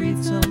 Gonna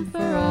read some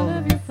for all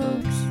of your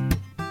folks.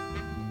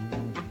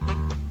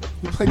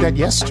 We played that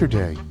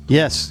yesterday.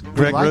 Yes,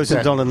 Greg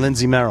Rosendahl and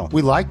Lindsay Merrill.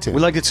 We liked it.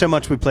 We liked it so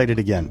much we played it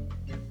again.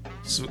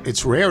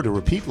 It's rare to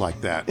repeat like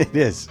that. It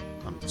is.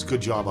 It's a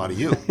good job out of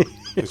you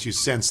because you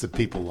sense that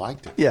people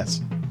liked it.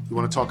 Yes. You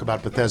want to talk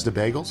about Bethesda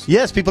Bagels?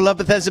 Yes, people love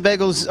Bethesda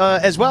Bagels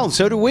as well, and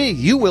so do we.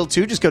 You will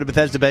too. Just go to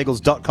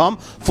BethesdaBagels.com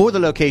for the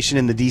location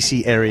in the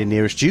D.C. area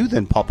nearest you,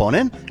 then pop on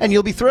in, and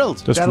you'll be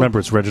thrilled. Just remember,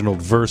 it's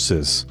Reginald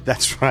versus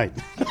That's right.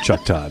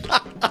 Chuck Todd.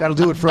 That'll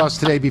do it for us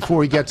today. Before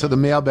we get to the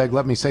mailbag,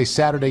 let me say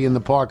Saturday in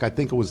the park, I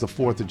think it was the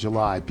 4th of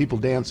July. People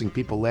dancing,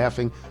 people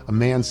laughing, a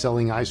man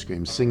selling ice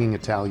cream, singing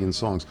Italian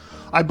songs.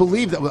 I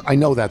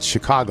know that's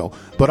Chicago,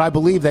 but I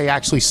believe they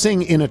actually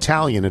sing in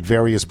Italian at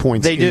various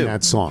points in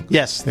that song.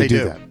 Yes, they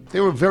do that. They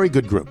were a very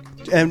good group.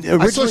 And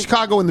I saw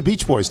Chicago and the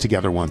Beach Boys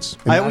together once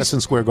in Madison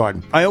Square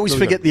Garden. I always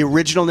forget the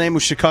original name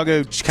was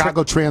Chicago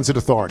Transit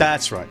Authority.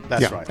 That's right.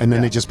 That's right. And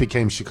then they just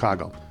became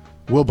Chicago.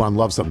 Wilbon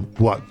loves them.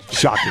 What?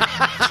 Shocking.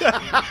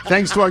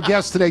 Thanks to our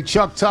guests today,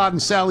 Chuck Todd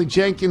and Sally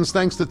Jenkins.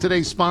 Thanks to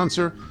today's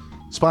sponsors,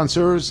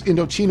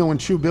 Indochino and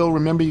True Bill.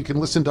 Remember, you can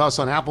listen to us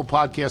on Apple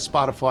Podcasts,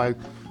 Spotify,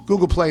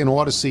 Google Play, and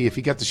Odyssey. If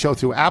you get the show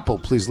through Apple,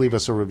 please leave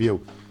us a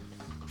review.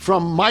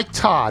 From Mike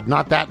Todd,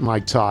 not that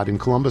Mike Todd, in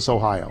Columbus,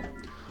 Ohio.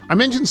 I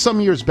mentioned some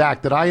years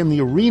back that I am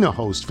the arena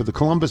host for the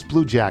Columbus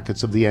Blue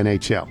Jackets of the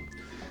NHL.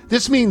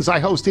 This means I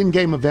host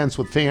in-game events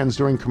with fans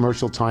during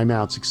commercial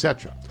timeouts,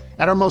 etc.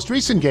 At our most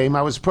recent game,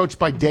 I was approached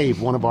by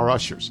Dave, one of our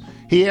ushers.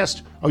 He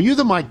asked, "Are you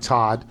the Mike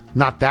Todd,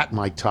 not that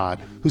Mike Todd,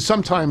 who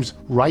sometimes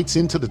writes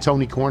into the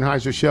Tony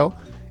Kornheiser Show?"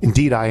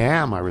 "Indeed I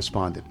am," I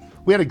responded.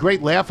 We had a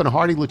great laugh and a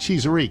hearty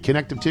lacheserie,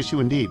 connective tissue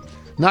indeed.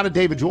 Not a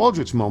David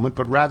Aldrich moment,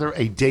 but rather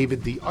a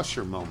David the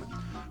Usher moment.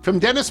 From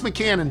Dennis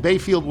McCann in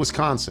Bayfield,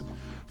 Wisconsin.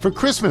 For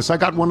Christmas, I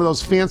got one of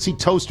those fancy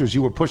toasters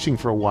you were pushing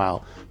for a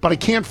while, but I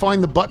can't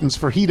find the buttons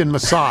for heat and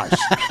massage.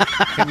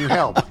 Can you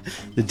help?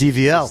 The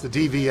DVL. It's the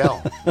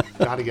DVL.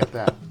 Got to get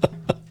that.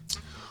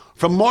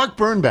 From Mark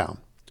Birnbaum.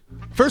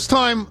 First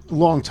time,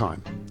 long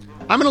time.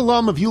 I'm an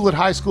alum of Hewlett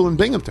High School in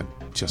Binghamton,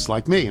 just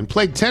like me, and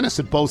played tennis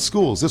at both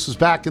schools. This was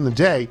back in the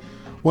day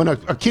when a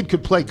kid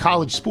could play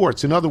college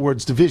sports. In other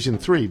words, Division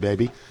III,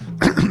 baby.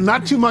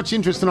 Not too much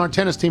interest in our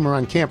tennis team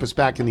around campus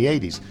back in the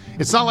 80s.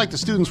 It's not like the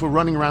students were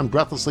running around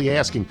breathlessly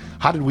asking,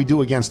 how did we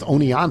do against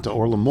Oneonta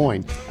or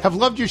Lemoyne? Have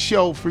loved your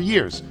show for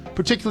years,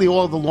 particularly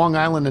all the Long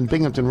Island and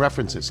Binghamton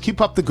references.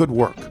 Keep up the good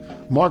work.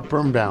 Mark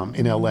Birnbaum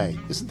in L.A.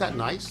 Isn't that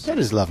nice? That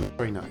is lovely.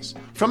 Very nice.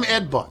 From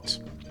Ed Butt.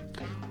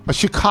 A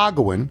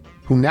Chicagoan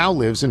who now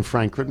lives in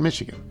Frankfort,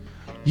 Michigan.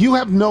 You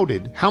have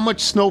noted how much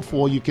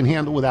snowfall you can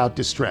handle without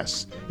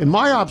distress. In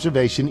my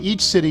observation, each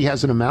city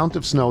has an amount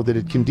of snow that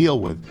it can deal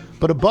with,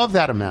 but above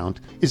that amount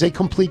is a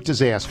complete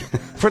disaster.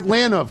 For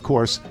Atlanta, of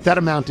course, that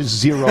amount is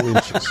 0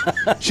 inches.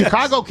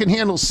 Chicago can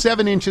handle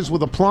 7 inches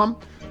with a plum,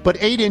 but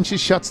 8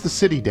 inches shuts the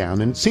city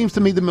down. And it seems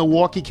to me that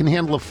Milwaukee can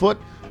handle a foot,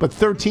 but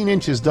 13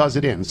 inches does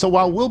it in. So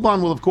while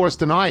Wilbon will, of course,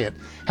 deny it,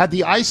 had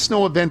the ice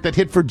snow event that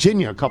hit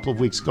Virginia a couple of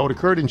weeks ago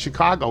occurred in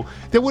Chicago,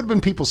 there would have been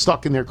people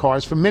stuck in their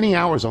cars for many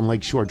hours on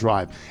Lakeshore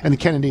Drive and the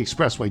Kennedy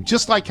Expressway,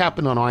 just like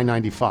happened on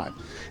I-95.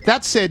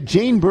 That said,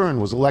 Jane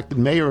Byrne was elected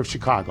mayor of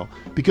Chicago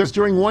because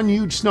during one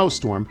huge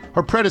snowstorm,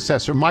 her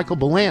predecessor, Michael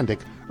Bilandic,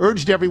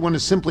 urged everyone to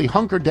simply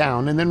hunker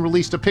down and then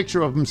released a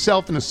picture of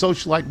himself and his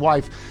socialite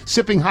wife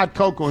sipping hot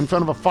cocoa in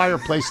front of a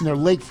fireplace in their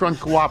lakefront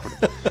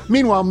cooperative.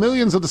 Meanwhile,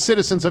 millions of the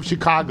citizens of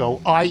Chicago,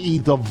 i.e.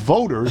 the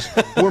voters,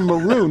 were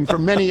marooned for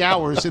many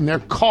hours in their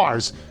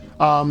cars,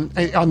 on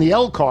the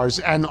L cars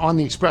and on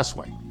the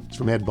expressway. It's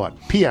from Ed Budd.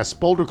 P.S.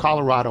 Boulder,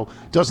 Colorado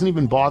doesn't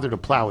even bother to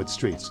plow its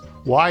streets.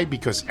 Why?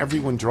 Because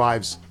everyone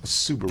drives a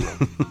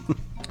Subaru.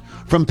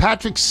 From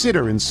Patrick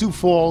Sitter in Sioux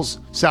Falls,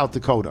 South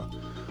Dakota.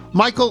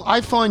 Michael,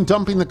 I find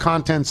dumping the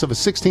contents of a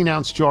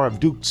 16-ounce jar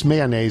of Duke's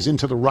mayonnaise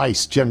into the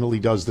rice generally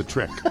does the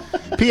trick.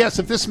 P.S.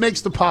 If this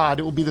makes the pod,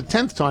 it will be the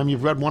 10th time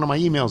you've read one of my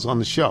emails on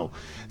the show.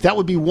 That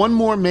would be one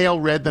more mail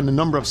read than the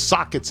number of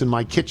sockets in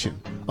my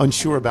kitchen.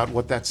 Unsure about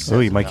what that says.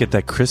 Oh, you might get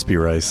that crispy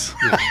rice.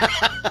 Yeah.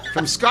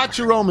 From Scott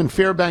Jerome in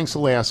Fairbanks,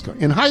 Alaska.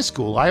 In high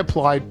school, I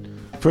applied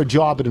for a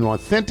job at an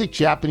authentic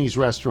Japanese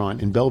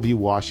restaurant in Bellevue,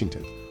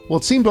 Washington. Well,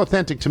 it seemed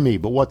authentic to me,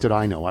 but what did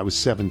I know? I was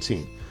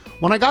 17.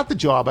 When I got the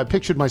job, I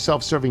pictured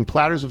myself serving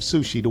platters of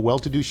sushi to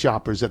well-to-do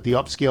shoppers at the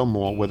upscale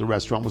mall where the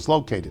restaurant was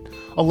located.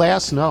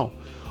 Alas, no.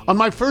 On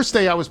my first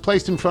day, I was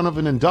placed in front of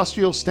an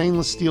industrial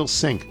stainless steel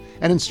sink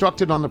and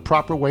instructed on the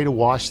proper way to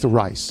wash the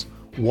rice.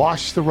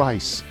 Wash the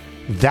rice.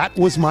 That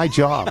was my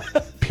job.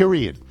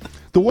 Period.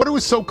 The water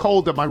was so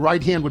cold that my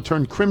right hand would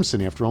turn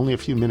crimson after only a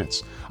few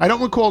minutes. I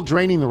don't recall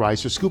draining the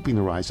rice or scooping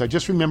the rice. I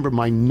just remember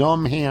my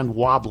numb hand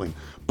wobbling,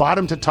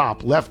 bottom to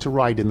top, left to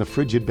right in the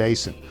frigid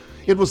basin.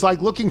 It was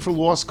like looking for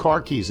lost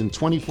car keys in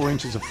 24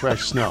 inches of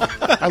fresh snow.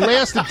 I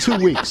lasted 2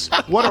 weeks.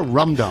 What a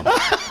rum-dum.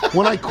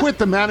 When I quit,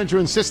 the manager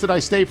insisted I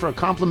stay for a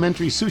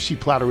complimentary sushi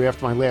platter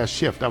after my last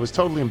shift. I was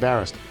totally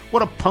embarrassed.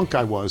 What a punk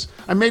I was.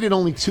 I made it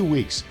only 2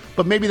 weeks,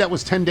 but maybe that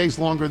was 10 days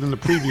longer than the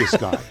previous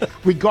guy.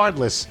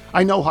 Regardless,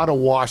 I know how to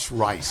wash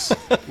rice.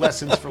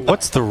 Lessons for life.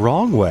 What's the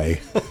wrong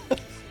way?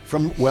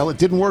 Well, it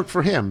didn't work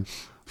for him.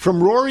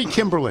 From Rory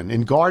Kimberlin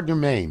in Gardner,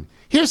 Maine.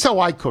 Here's how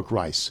I cook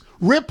rice.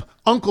 Rip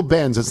Uncle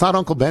Ben's. It's not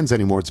Uncle Ben's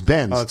anymore. It's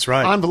Ben's. Oh, that's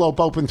right. Envelope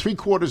open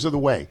 3/4 of the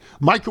way.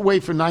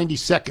 Microwave for 90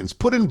 seconds.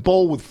 Put in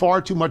bowl with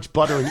far too much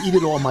butter and eat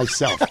it all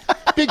myself.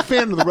 Big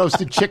fan of the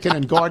roasted chicken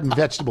and garden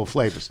vegetable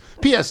flavors.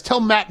 P.S. Tell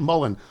Matt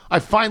Mullen I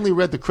finally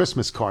read the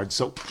Christmas card,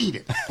 so eat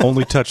it.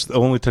 Only touch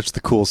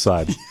the cool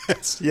side.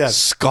 Yes.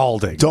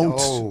 Scalding.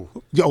 Don't.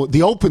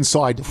 The open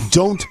side.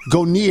 Don't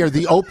go near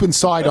the open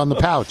side on the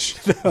pouch.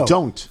 No.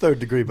 Don't.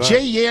 Third-degree burn.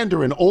 Jay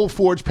Yander in Old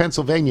Forge,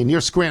 Pennsylvania,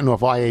 near Scranton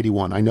off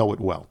I-81. I know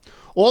it well.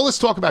 All this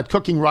talk about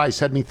cooking rice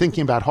had me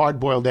thinking about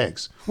hard-boiled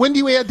eggs. When do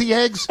you add the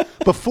eggs?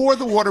 Before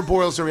the water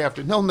boils or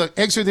after? No, the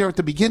eggs are there at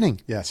the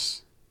beginning.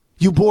 Yes.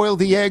 You boil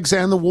the eggs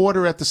and the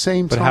water at the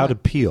same time. But how to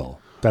peel?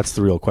 That's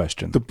the real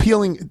question. The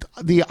peeling,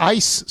 the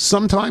ice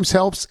sometimes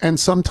helps and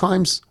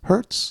sometimes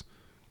hurts.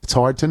 It's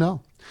hard to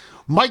know.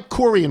 Mike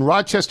Corey in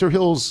Rochester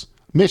Hills,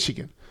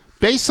 Michigan.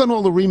 Based on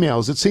all the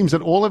emails, it seems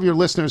that all of your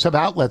listeners have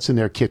outlets in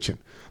their kitchen.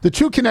 The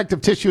true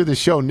connective tissue of the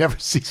show never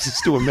ceases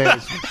to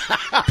amaze me.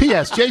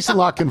 P.S. Jason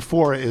La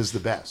Canfora is the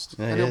best.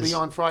 Yeah, and he he'll is. be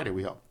on Friday,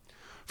 we hope.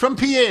 From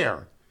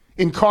Pierre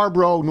in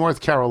Carborough, North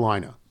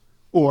Carolina.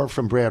 Or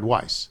from Brad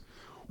Weiss.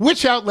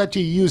 Which outlet do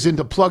you use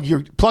to plug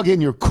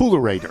in your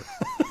coolerator?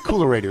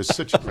 Coolerator is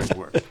such a great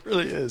word. It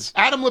really is.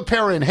 Adam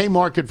LaPera in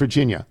Haymarket,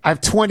 Virginia. I have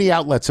 20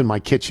 outlets in my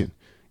kitchen.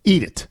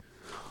 Eat it.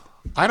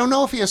 I don't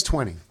know if he has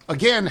 20.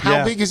 Again,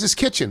 how big is his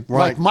kitchen?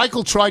 Right. Like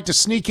Michael tried to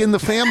sneak in the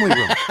family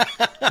room.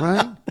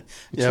 Right?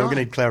 Yeah, we're going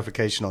to need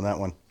clarification on that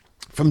one.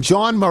 From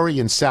John Murray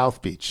in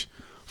South Beach.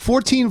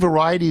 14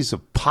 varieties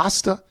of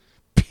pasta?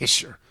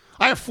 Pisher.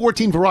 I have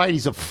 14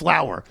 varieties of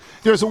flour.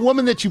 There's a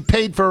woman that you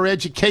paid for her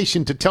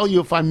education to tell you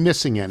if I'm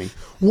missing any.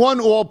 1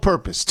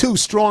 all-purpose, 2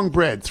 strong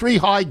bread, 3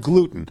 high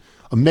gluten.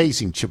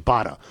 Amazing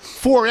ciabatta.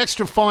 4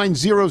 extra fine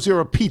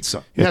 00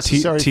 pizza.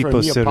 Necessary for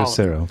a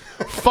Neapolitan.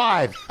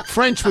 5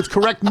 French with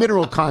correct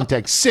mineral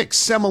content. 6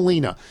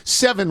 semolina.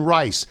 7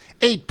 rice.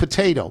 8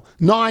 potato.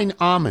 9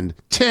 almond.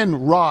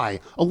 10 rye.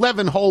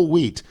 11 whole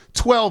wheat.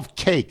 12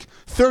 cake.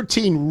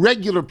 13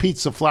 regular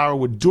pizza flour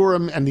with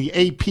Durham and the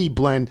AP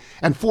blend,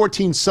 and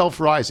 14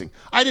 self-rising.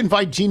 I'd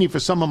invite Jeannie for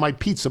some of my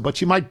pizza, but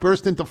she might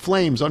burst into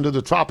flames under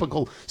the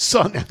tropical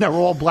sun and her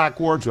all-black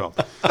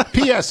wardrobe.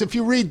 P.S. If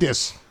you read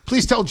this,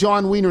 please tell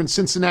John Wiener in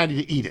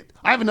Cincinnati to eat it.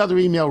 I have another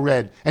email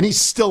read, and he's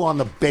still on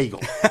the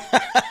bagel.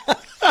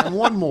 And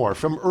one more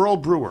from Earl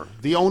Brewer,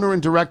 the owner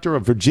and director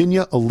of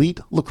Virginia Elite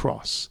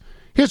Lacrosse.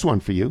 Here's one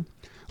for you.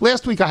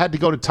 Last week I had to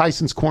go to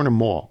Tyson's Corner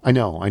Mall. I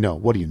know.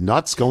 What are you,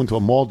 nuts? Going to a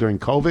mall during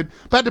COVID?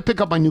 But I had to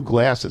pick up my new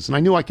glasses, and I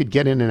knew I could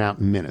get in and out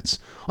in minutes.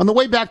 On the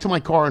way back to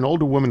my car, an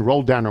older woman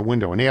rolled down her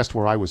window and asked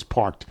where I was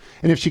parked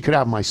and if she could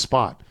have my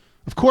spot.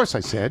 Of course, I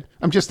said.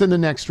 I'm just in the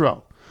next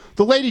row.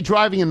 The lady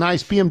driving a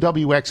nice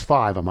BMW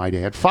X5, I might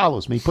add,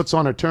 follows me, puts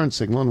on her turn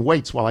signal, and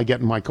waits while I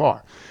get in my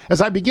car.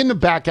 As I begin to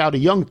back out, a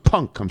young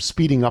punk comes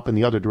speeding up in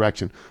the other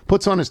direction,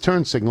 puts on his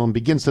turn signal, and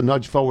begins to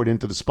nudge forward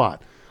into the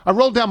spot. I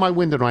roll down my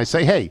window and I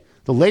say, hey,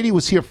 the lady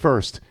was here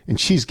first, and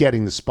she's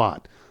getting the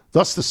spot.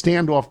 Thus, the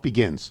standoff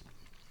begins.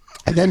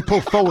 I then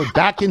pull forward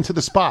back into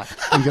the spot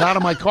and get out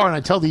of my car, and I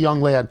tell the young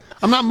lad,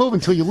 I'm not moving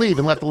till you leave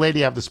and let the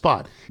lady have the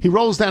spot. He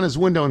rolls down his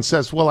window and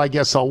says, well, I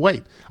guess I'll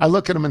wait. I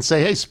look at him and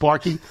say, hey,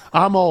 Sparky,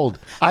 I'm old.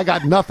 I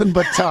got nothing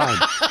but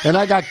time, and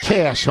I got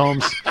cash,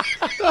 Holmes.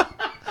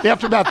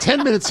 After about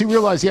 10 minutes, he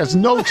realized he has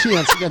no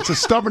chance against a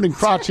stubborn and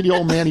crotchety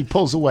old man. He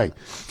pulls away.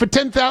 For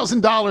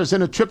 $10,000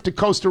 and a trip to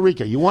Costa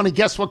Rica. You want to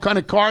guess what kind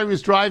of car he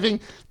was driving?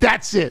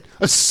 That's it,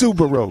 a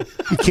Subaru.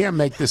 You can't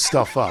make this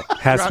stuff up.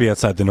 Has to be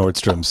outside the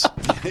Nordstroms.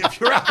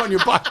 If you're out on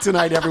your bike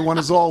tonight, everyone,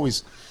 as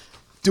always,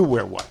 do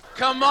wear white.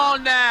 Come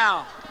on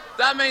now.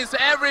 That means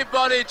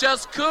everybody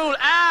just cool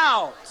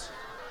out.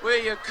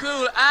 Will you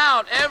cool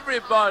out,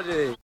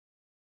 everybody?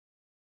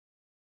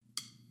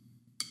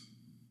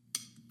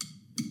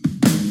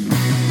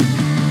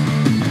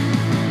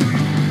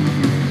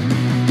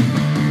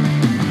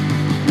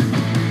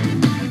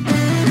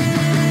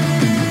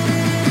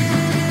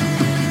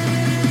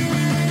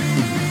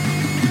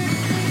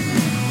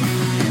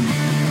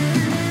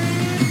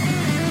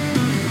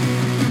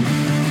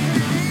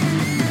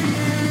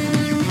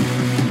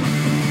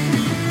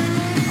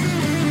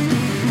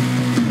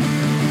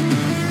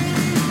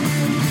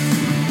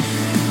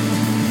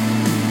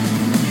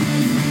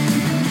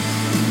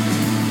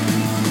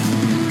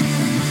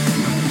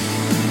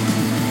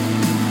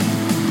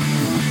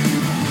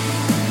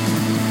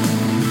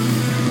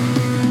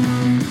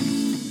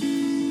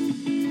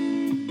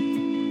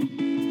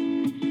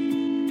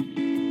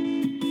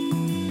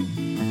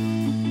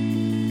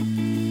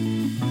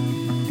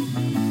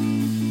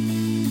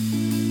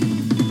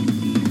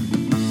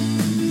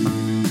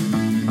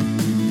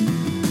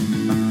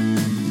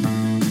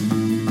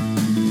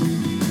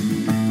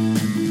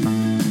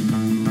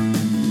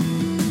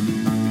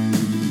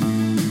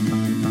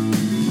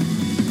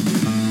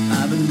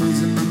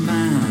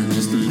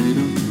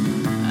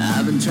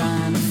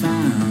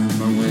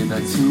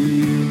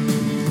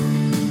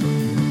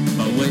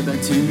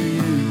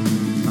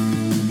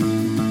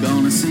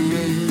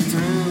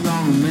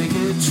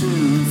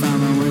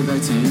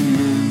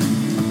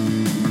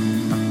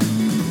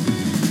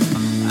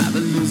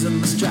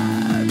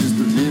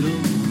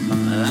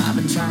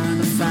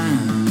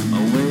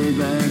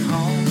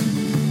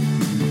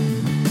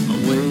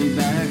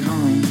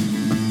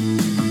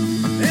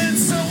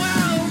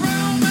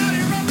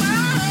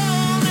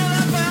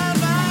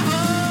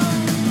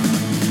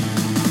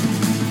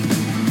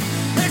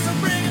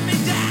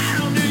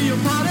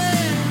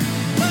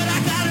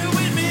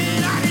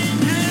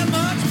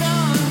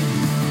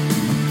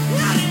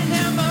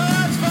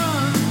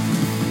 Fun.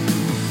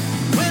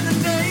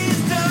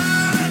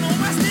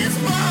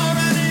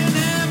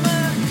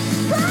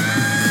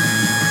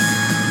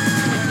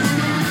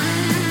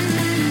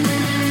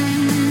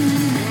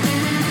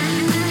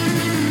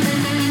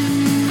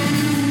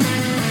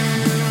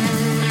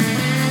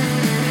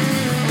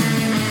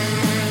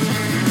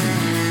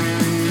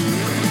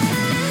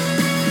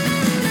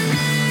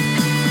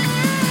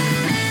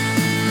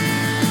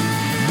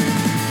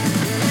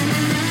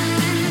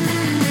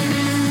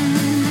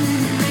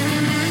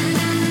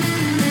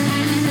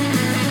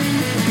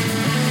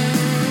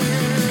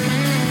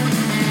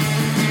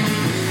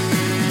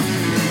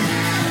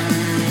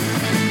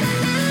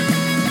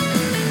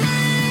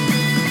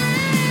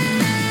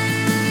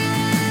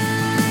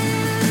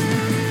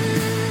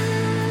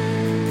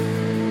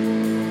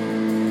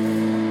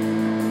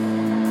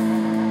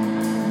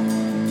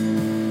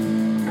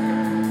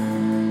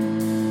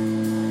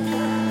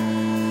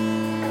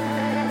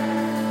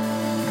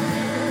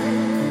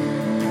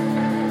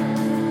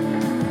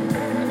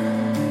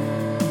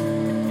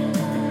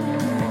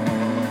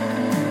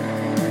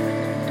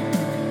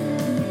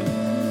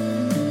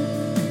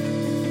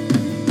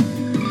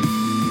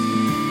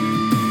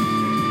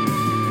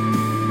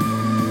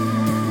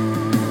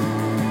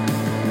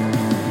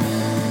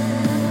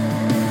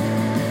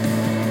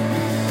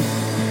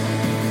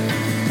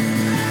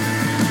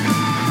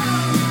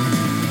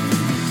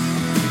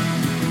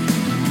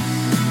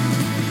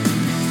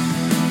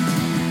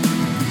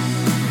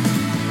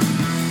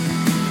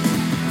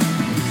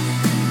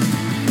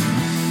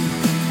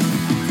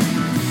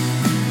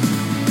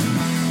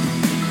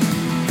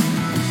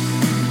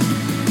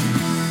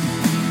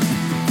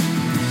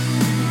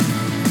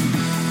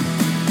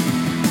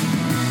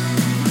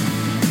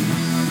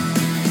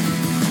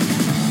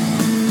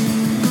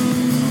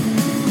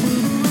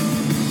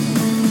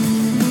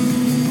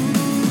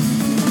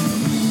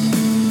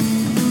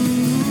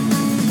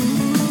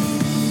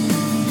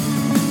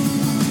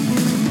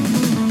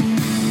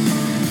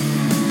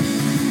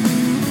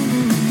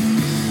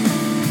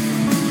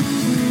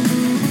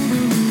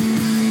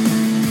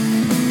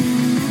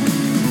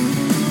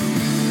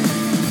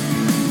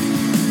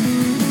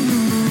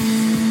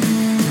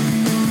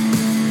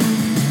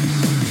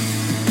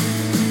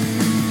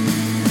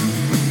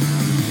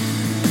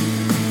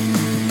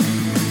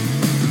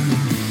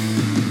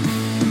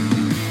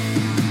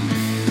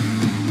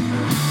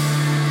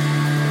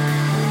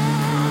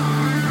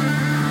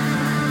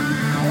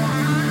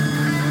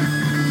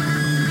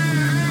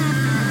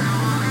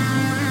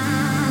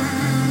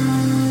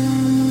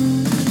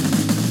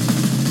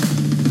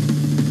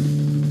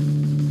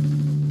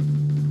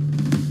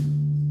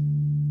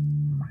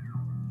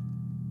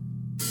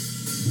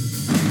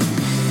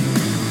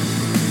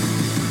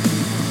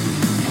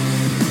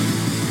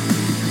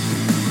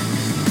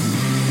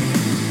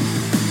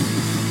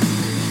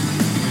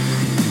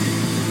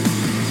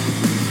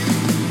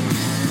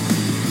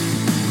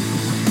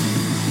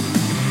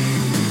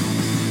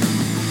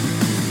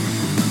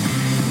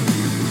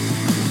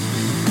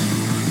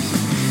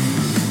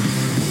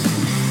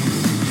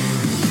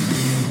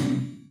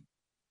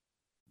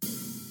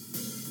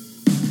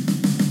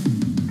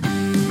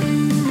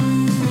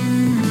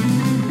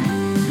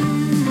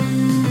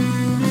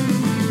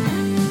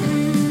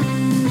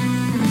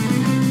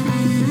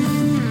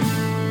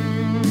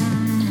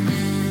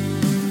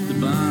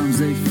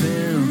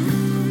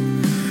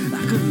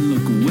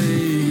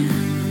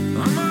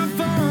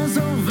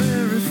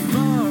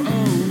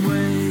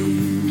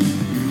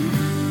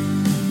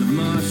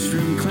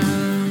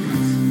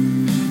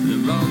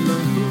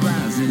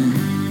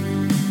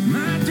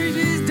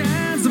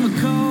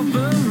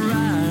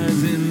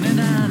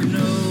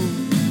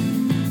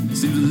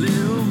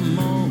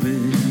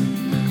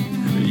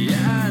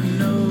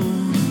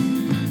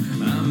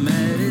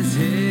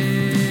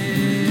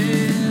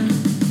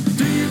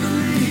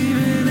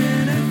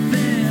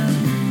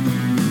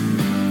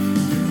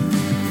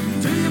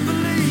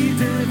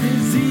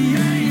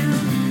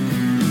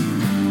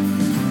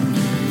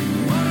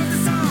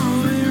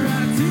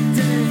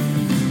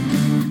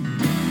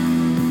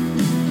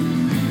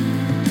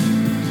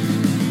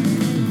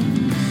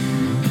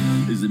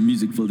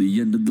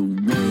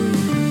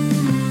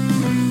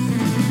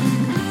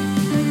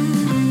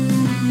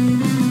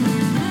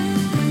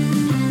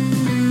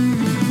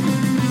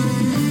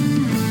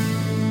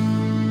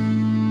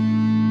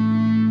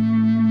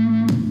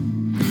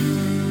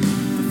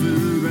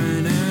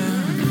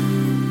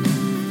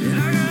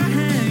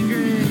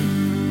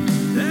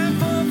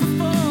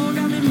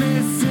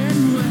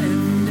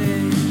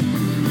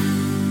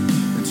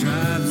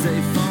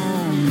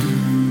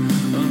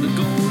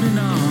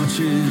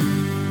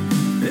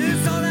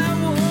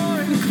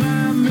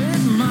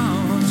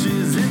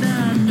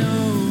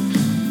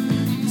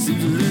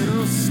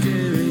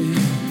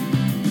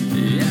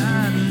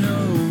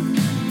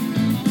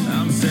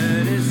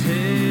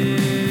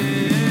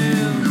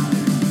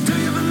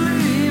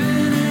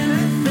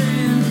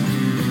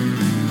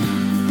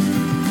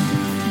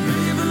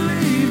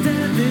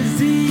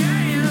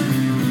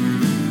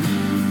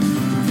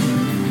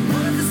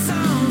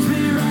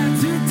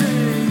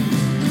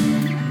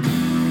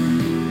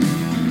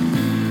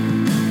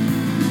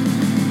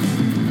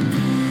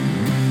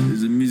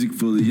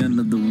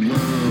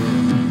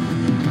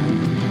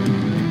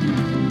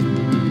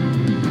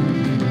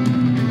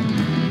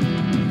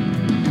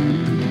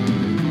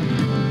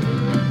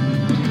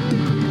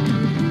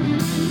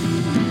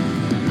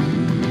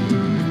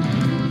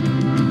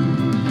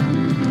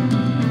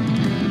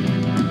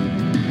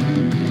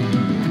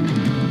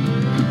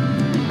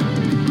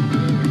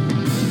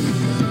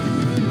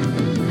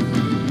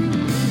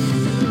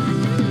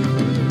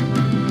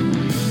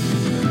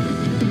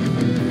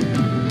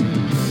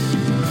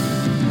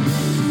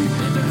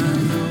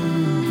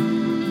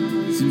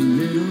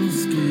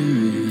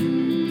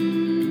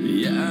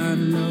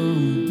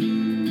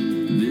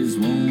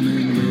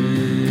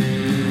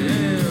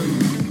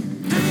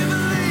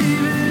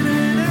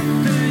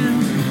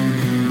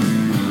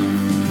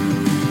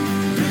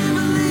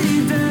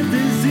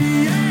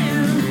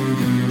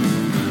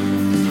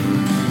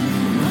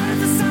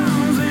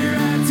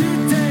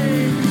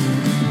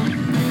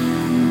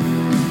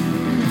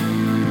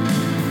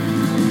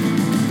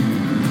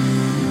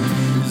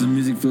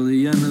 for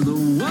the end of the